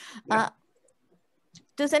Christopher. Yeah.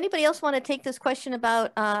 Does anybody else want to take this question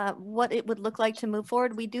about what it would look like to move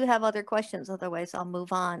forward? We do have other questions, otherwise I'll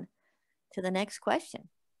move on to the next question.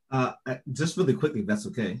 Just really quickly, if that's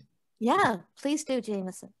okay. Yeah, please do,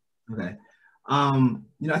 Jameson. Okay. I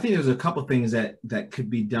think there's a couple things that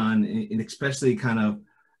could be done, and especially kind of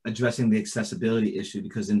addressing the accessibility issue,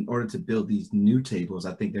 because in order to build these new tables,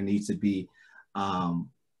 I think there needs to be,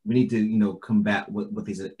 we need to, combat what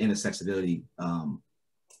these inaccessibility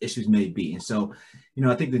issues may be. And so,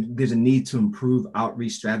 I think that there's a need to improve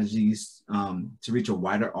outreach strategies to reach a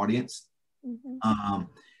wider audience. Mm-hmm.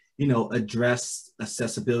 Address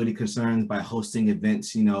accessibility concerns by hosting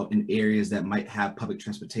events, in areas that might have public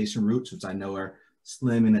transportation routes, which I know are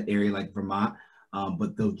slim in an area like Vermont,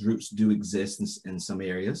 but those routes do exist in some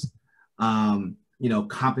areas.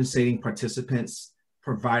 Compensating participants,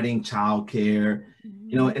 providing childcare,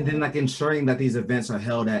 and then ensuring that these events are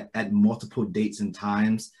held at multiple dates and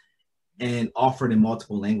times and offered in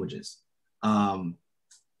multiple languages. I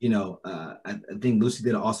think Lucy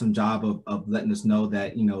did an awesome job of letting us know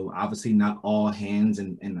that, obviously not all hands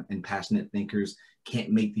and passionate thinkers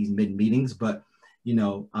can't make these mid-meetings, but,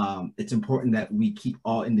 it's important that we keep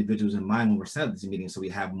all individuals in mind when we're setting up these meetings, so we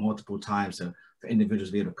have multiple times for individuals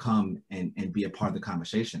to be able to come and be a part of the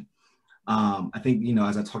conversation. I think,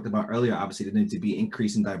 as I talked about earlier, obviously there needs to be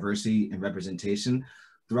increasing diversity and representation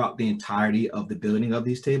throughout the entirety of the building of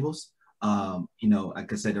these tables.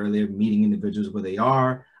 Like I said earlier, meeting individuals where they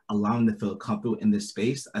are, allowing them to feel comfortable in this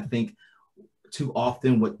space. I think too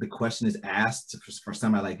often what the question is asked for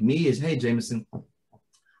somebody like me is, hey, Jameson,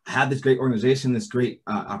 I have this great organization, this great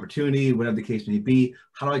opportunity, whatever the case may be.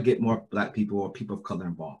 How do I get more Black people or people of color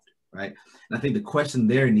involved, right? And I think the question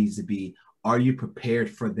there needs to be, are you prepared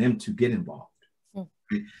for them to get involved?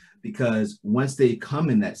 Right? Because once they come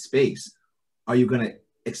in that space, are you going to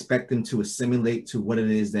expect them to assimilate to what it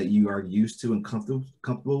is that you are used to and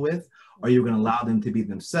comfortable with? Or are you going to allow them to be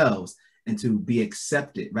themselves and to be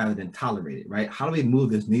accepted rather than tolerated, right? How do we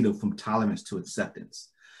move this needle from tolerance to acceptance?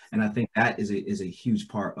 And I think that is a huge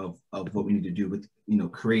part of what we need to do with,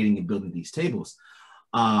 creating and building these tables.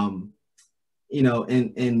 And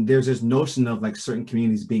there's this notion of like certain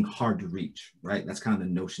communities being hard to reach, right? That's kind of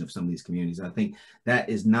the notion of some of these communities. I think that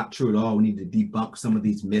is not true at all. We need to debunk some of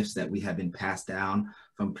these myths that we have been passed down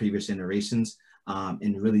from previous generations,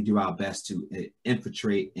 and really do our best to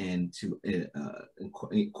infiltrate and to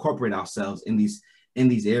incorporate ourselves in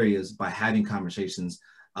these areas by having conversations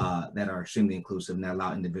that are extremely inclusive and that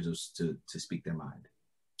allow individuals to speak their mind.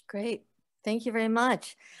 Great. Thank you very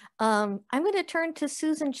much. I'm going to turn to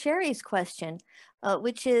Susan Cherry's question,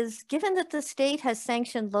 which is, given that the state has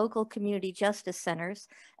sanctioned local community justice centers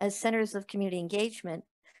as centers of community engagement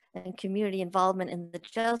and community involvement in the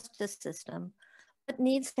justice system, what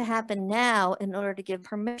needs to happen now in order to give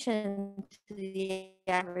permission to the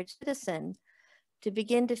average citizen to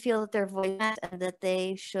begin to feel that their voice matters and that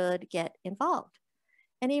they should get involved?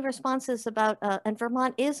 Any responses about, and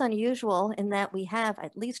Vermont is unusual in that we have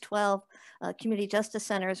at least 12 community justice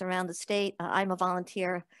centers around the state. I'm a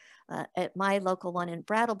volunteer at my local one in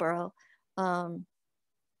Brattleboro. Do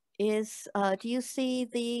you see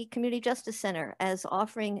the Community Justice Center as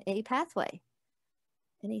offering a pathway?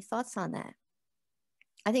 Any thoughts on that?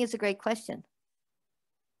 I think it's a great question.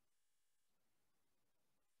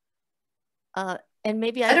 And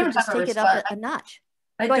maybe I could just take it up a notch.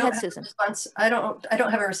 Go ahead, Susan. I don't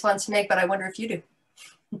have a response to make, but I wonder if you do.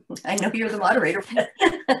 I know you're the moderator.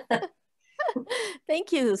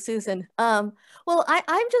 Thank you, Susan. Well,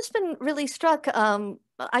 I've just been really struck.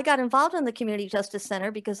 I got involved in the Community Justice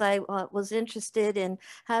Center because I was interested in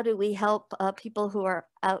how do we help people who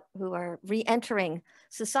are re-entering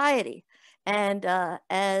society. And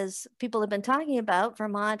as people have been talking about,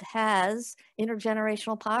 Vermont has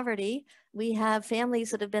intergenerational poverty. We have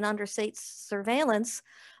families that have been under state surveillance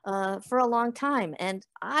for a long time. And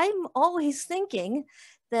I'm always thinking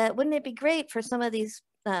that wouldn't it be great for some of these,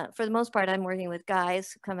 for the most part, I'm working with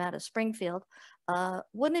guys who come out of Springfield.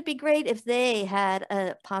 Wouldn't it be great if they had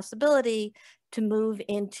a possibility to move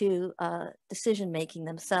into decision-making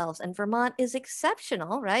themselves? And Vermont is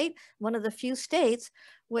exceptional, right? One of the few states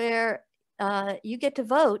where you get to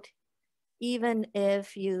vote even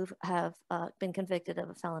if you have been convicted of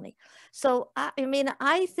a felony. So,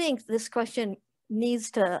 I think this question needs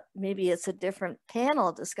to, maybe it's a different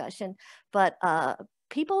panel discussion, but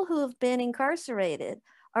people who have been incarcerated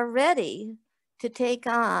are ready to take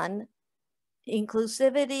on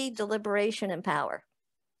inclusivity, deliberation, and power.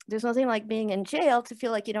 There's nothing like being in jail to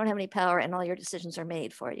feel like you don't have any power and all your decisions are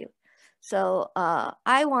made for you. So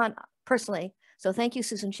I want personally, so thank you,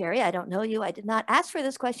 Susan Cherry. I don't know you. I did not ask for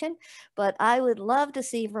this question, but I would love to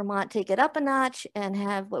see Vermont take it up a notch and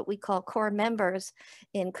have what we call core members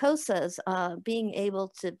in COSAs being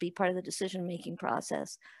able to be part of the decision-making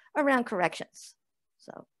process around corrections.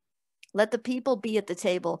 So let the people be at the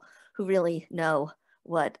table who really know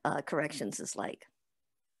what corrections is like.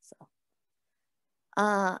 So,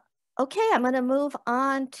 okay, I'm going to move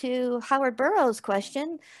on to Howard Burroughs'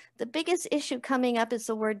 question. The biggest issue coming up is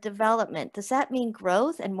the word development. Does that mean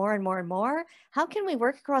growth and more and more and more? How can we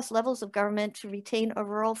work across levels of government to retain a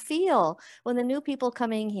rural feel when the new people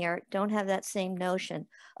coming here don't have that same notion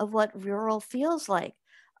of what rural feels like?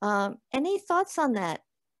 Any thoughts on that?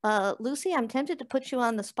 Lucy, I'm tempted to put you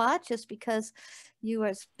on the spot just because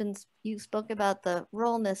you spoke about the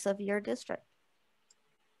ruralness of your district.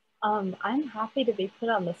 I'm happy to be put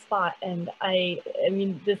on the spot, and I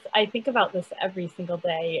think about this every single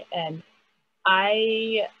day, and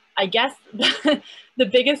I guess the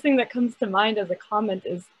biggest thing that comes to mind as a comment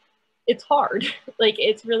is it's hard. Like,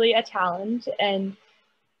 it's really a challenge, and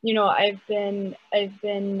I've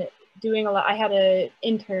been doing a lot. I had an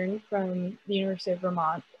intern from the University of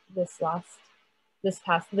Vermont this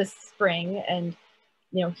spring, and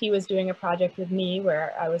you know, he was doing a project with me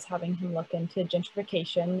where I was having him look into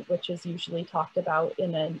gentrification, which is usually talked about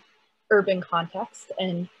in an urban context,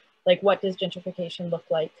 and like, what does gentrification look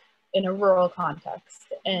like in a rural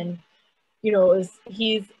context? And, you know,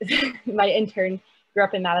 he's, my intern grew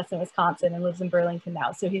up in Madison, Wisconsin, and lives in Burlington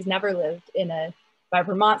now. So he's never lived in a, by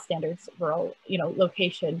Vermont standards, rural, you know,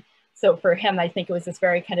 location. So for him, I think it was this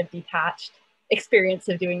very kind of detached experience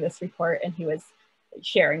of doing this report, and he was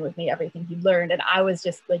sharing with me everything he learned. And I was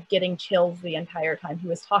just like getting chills the entire time he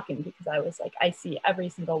was talking, because I was like, I see every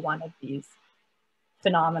single one of these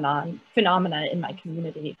phenomena in my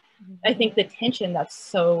community. I think the tension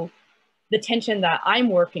the tension that I'm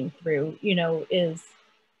working through, you know, is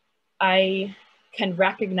I can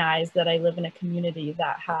recognize that I live in a community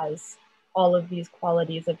that has all of these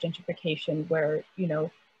qualities of gentrification where, you know,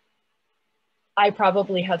 I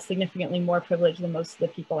probably have significantly more privilege than most of the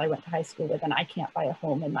people I went to high school with, and I can't buy a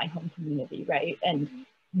home in my home community, right? And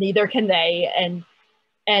neither can they.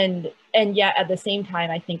 And yet at the same time,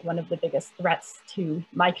 I think one of the biggest threats to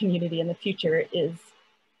my community in the future is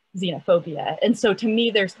xenophobia. And so to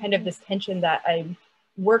me, there's kind of this tension that I'm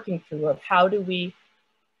working through of how do we,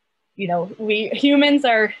 you know, we humans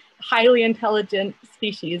are highly intelligent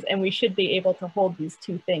species, and we should be able to hold these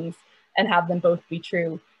two things and have them both be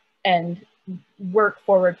true and work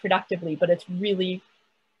forward productively. But it's really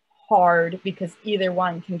hard because either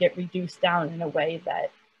one can get reduced down in a way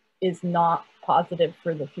that is not positive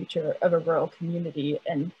for the future of a rural community.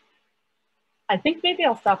 And I think maybe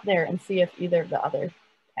I'll stop there and see if either of the other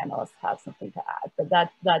panelists have something to add. But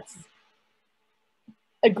that's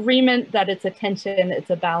agreement that it's a tension, it's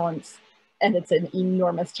a balance, and it's an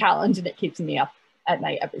enormous challenge, and it keeps me up at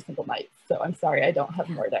night every single night. So I'm sorry, I don't have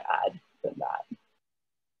more to add than that.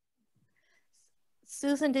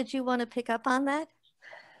 Susan, did you want to pick up on that?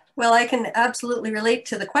 Well, I can absolutely relate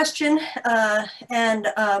to the question and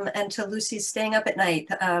to Lucy's staying up at night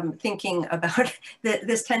thinking about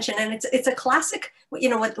this tension. And it's a classic, you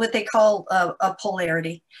know, what they call a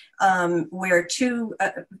polarity, where two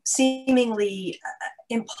seemingly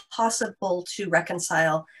impossible to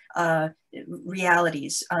reconcile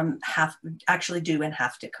realities actually do and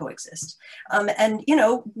have to coexist. And, you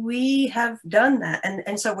know, we have done that.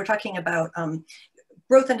 And so we're talking about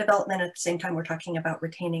growth and development. At the same time, we're talking about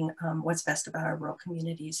retaining what's best about our rural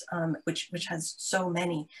communities, which has so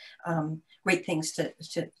many great things to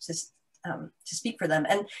speak for them.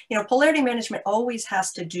 And, you know, polarity management always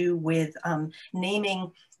has to do with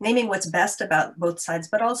naming what's best about both sides,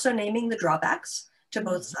 but also naming the drawbacks to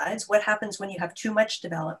both sides. What happens when you have too much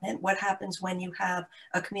development? What happens when you have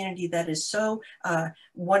a community that is so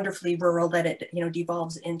wonderfully rural that it, you know,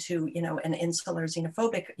 devolves into, you know, an insular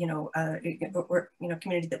xenophobic, you know, or, you know,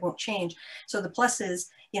 community that won't change. So the plus is,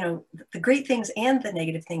 you know, the great things and the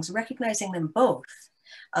negative things, recognizing them both,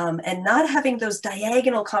 and not having those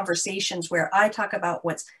diagonal conversations where I talk about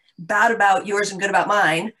what's bad about yours and good about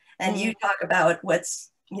mine, and you talk about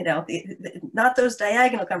what's, you know, not those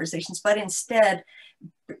diagonal conversations, but instead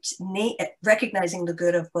recognizing the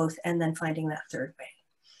good of both and then finding that third way.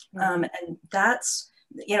 And that's,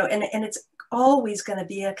 you know, and it's always going to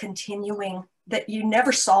be a continuing, that you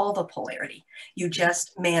never solve a polarity, you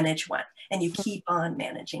just manage one and you keep on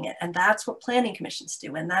managing it. And that's what planning commissions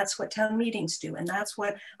do. And that's what town meetings do. And that's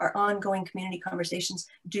what our ongoing community conversations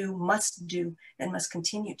must do and must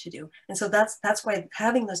continue to do. And so that's why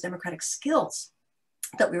having those democratic skills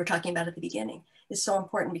that we were talking about at the beginning is so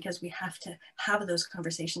important, because we have to have those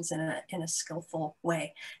conversations in a skillful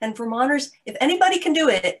way. And Vermonters, if anybody can do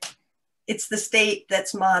it, it's the state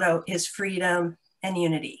that's motto is freedom and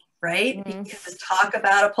unity, right? Because talk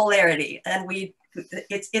about a polarity, and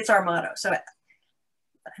it's our motto. So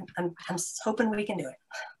I'm hoping we can do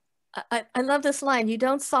it. I love this line. You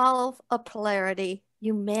don't solve a polarity,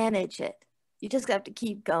 you manage it. You just have to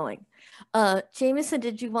keep going. Jameson,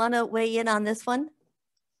 did you want to weigh in on this one?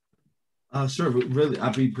 Sure, really,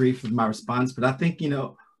 I'll be brief with my response, but I think, you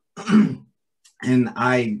know, and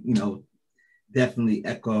I, you know, definitely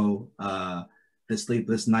echo the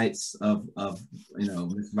sleepless nights of you know,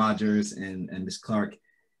 Ms. Rogers and Ms. Clark,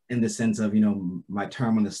 in the sense of, you know, my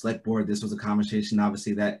term on the select board. This was a conversation,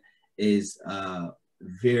 obviously, that is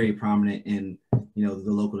very prominent in, you know,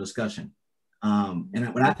 the local discussion.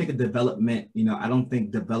 And when I think of development, you know, I don't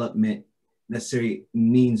think development necessarily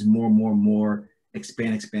means more,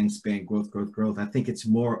 expand, growth. I think it's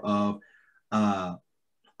more of a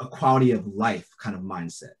quality of life kind of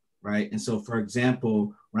mindset, right? And so, for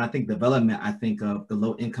example, when I think development, I think of the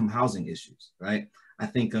low income housing issues, right? I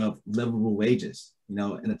think of livable wages. You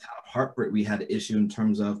know, in the town of Hartford, we had an issue in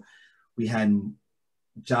terms of we had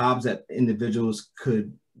jobs that individuals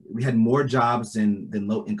could we had more jobs than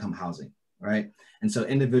low income housing, right? And so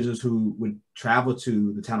individuals who would travel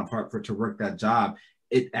to the town of Hartford to work that job,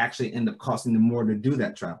 it actually ended up costing them more to do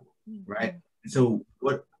that travel, right? And so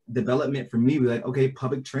what development for me was like, okay,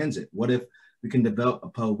 public transit. What if we can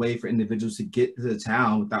develop a way for individuals to get to the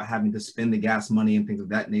town without having to spend the gas money and things of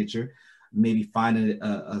that nature, maybe find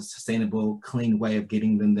a sustainable, clean way of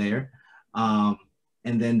getting them there. And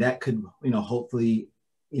then that could, hopefully,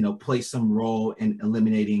 play some role in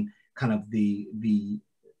eliminating kind of the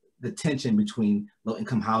tension between low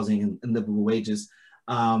income housing and livable wages.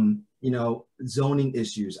 Zoning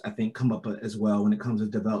issues, I think, come up as well when it comes to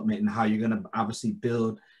development and how you're going to obviously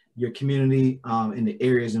build your community in the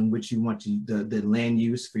areas in which you want the land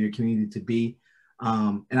use for your community to be.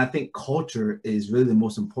 And I think culture is really the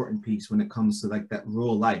most important piece when it comes to like that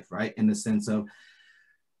rural life, right? In the sense of,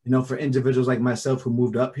 for individuals like myself who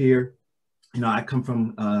moved up here, I come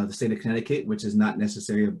from the state of Connecticut, which is not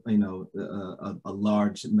necessarily, a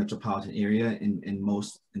large metropolitan area in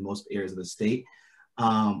most areas of the state.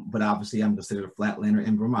 But obviously I'm considered a flatlander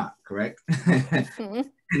in Vermont, correct?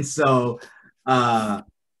 And so, I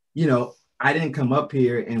didn't come up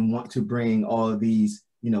here and want to bring all of these,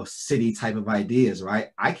 city type of ideas,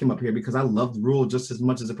 right? I came up here because I loved rural just as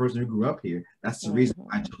much as a person who grew up here. That's the reason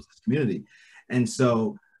why I chose this community. And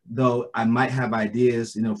so, though I might have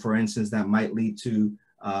ideas, for instance, that might lead to,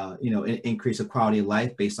 an increase of quality of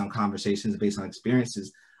life based on conversations, based on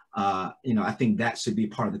experiences, I think that should be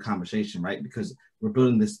part of the conversation, right? Because we're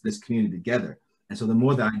building this community together. And so the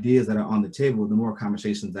more the ideas that are on the table, the more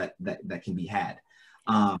conversations that can be had.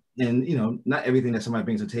 And, not everything that somebody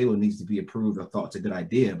brings to the table needs to be approved or thought it's a good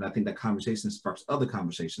idea, but I think that conversation sparks other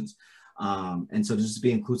conversations. And so just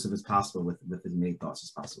be inclusive as possible with as many thoughts as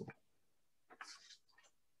possible.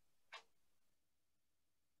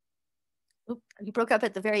 You broke up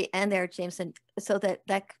at the very end there, Jameson. So do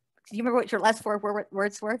you remember what your last 4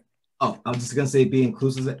 words were? Oh, I was just going to say be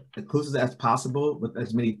inclusive as possible with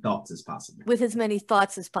as many thoughts as possible. With as many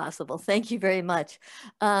thoughts as possible. Thank you very much.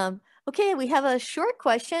 Okay, we have a short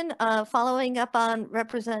question following up on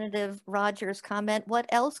Representative Rogers' comment. What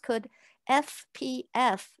else could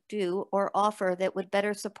FPF do or offer that would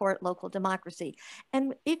better support local democracy?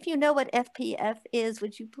 And if you know what FPF is,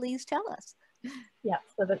 would you please tell us? Yeah,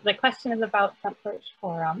 so the question is about Front Porch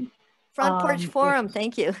Forum. Front Porch Forum,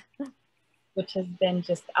 thank you. Which has been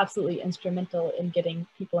just absolutely instrumental in getting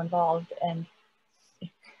people involved. And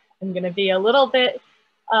I'm gonna be a little bit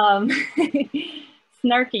snarky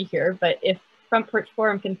here, but if Front Porch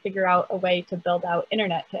Forum can figure out a way to build out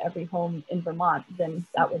internet to every home in Vermont, then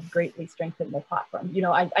that would greatly strengthen the platform.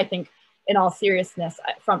 I think in all seriousness,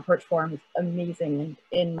 Front Porch Forum is amazing. And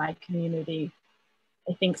in my community,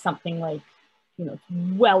 I think something like,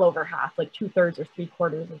 well over half, like 2/3 or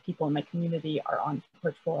 3/4 of people in my community are on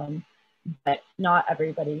Porch Forum, but not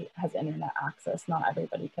everybody has internet access. Not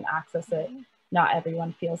everybody can access it. Not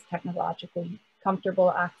everyone feels technologically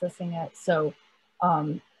comfortable accessing it. So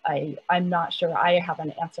I'm not sure I have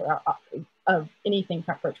an answer of anything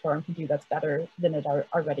Front Porch Forum can do that's better than it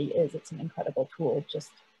already is. It's an incredible tool. Just,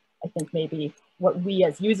 I think maybe what we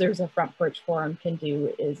as users of Front Porch Forum can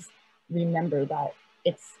do is remember that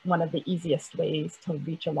it's one of the easiest ways to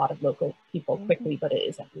reach a lot of local people quickly, but it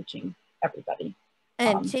isn't reaching everybody.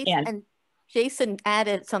 And Jason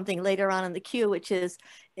added something later on in the queue, which is,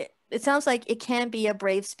 it sounds like it can be a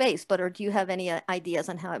brave space, but or do you have any ideas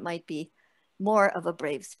on how it might be more of a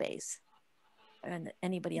brave space? And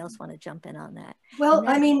anybody else want to jump in on that? Well,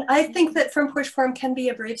 I mean, I think that Front Porch Forum can be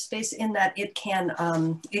a brave space in that it can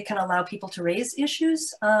allow people to raise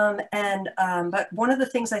issues. But one of the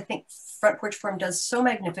things I think Front Porch Forum does so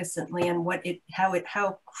magnificently, and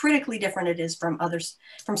how critically different it is from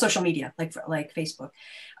social media like Facebook,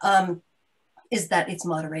 is that it's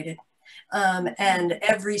moderated, and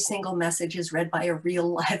every single message is read by a real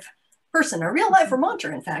live person, a real life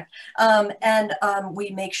Vermonter, in fact. We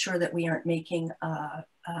make sure that we aren't making,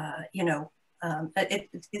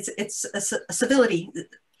 civility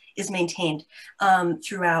is maintained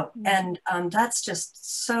throughout. And that's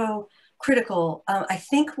just so critical. I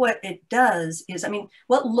think what it does is,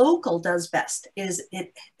 what local does best is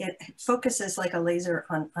it focuses like a laser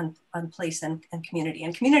on place and community.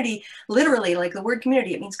 And community, literally, like the word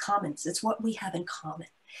community, it means commons. It's what we have in common.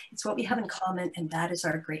 It's what we have in common, and that is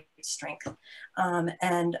our great strength.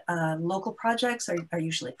 Local projects are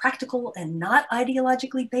usually practical and not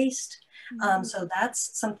ideologically based. So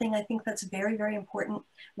that's something I think that's very, very important.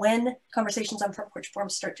 When conversations on Front Porch Forum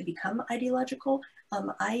start to become ideological,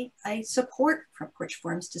 I support Front Porch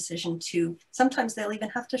Forum's decision to, sometimes they'll even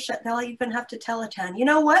have to tell a town, you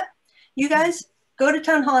know what, you guys, go to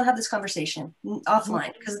town hall and have this conversation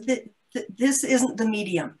offline, because this isn't the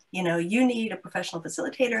medium. You know, you need a professional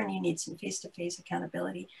facilitator and you need some face-to-face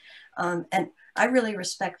accountability. And I really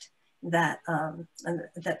respect that,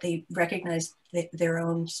 that they recognize their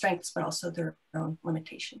own strengths, but also their own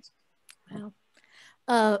limitations. Wow.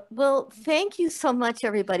 Well, thank you so much,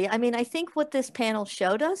 everybody. I mean, I think what this panel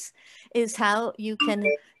showed us is how you can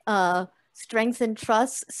strengthen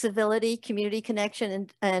trust, civility, community connection,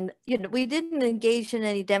 and you know, we didn't engage in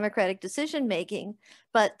any democratic decision making,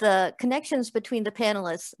 but the connections between the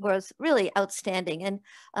panelists was really outstanding. And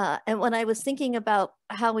when I was thinking about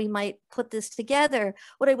how we might put this together,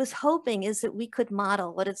 what I was hoping is that we could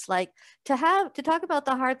model what it's like to talk about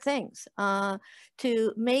the hard things, to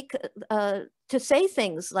say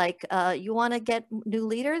things like, you want to get new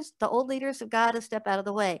leaders, the old leaders have got to step out of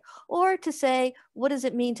the way, or to say, what does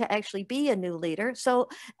it mean to actually be a new leader? So,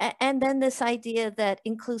 and then this idea that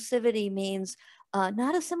inclusivity means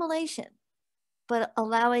not assimilation, but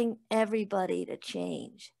allowing everybody to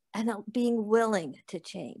change and being willing to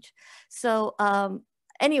change. So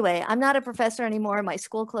anyway, I'm not a professor anymore. My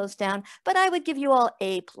school closed down, but I would give you all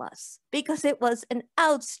A+, because it was an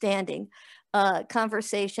outstanding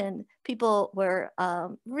conversation. People were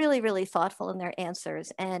really, really thoughtful in their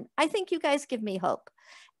answers. And I think you guys give me hope.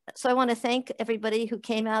 So I want to thank everybody who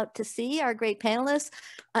came out to see our great panelists.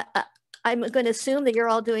 I'm going to assume that you're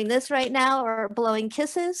all doing this right now or blowing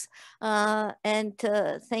kisses, and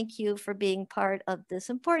to thank you for being part of this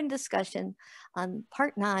important discussion on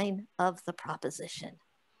part 9 of the proposition.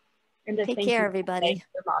 And take care, everybody. Thanks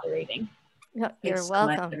for moderating. You're welcome. So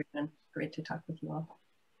much, everyone. Great to talk with you all.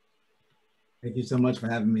 Thank you so much for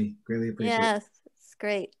having me. Greatly appreciate it. Yes, it's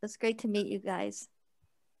great. It's great to meet you guys.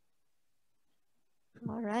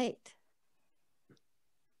 All right.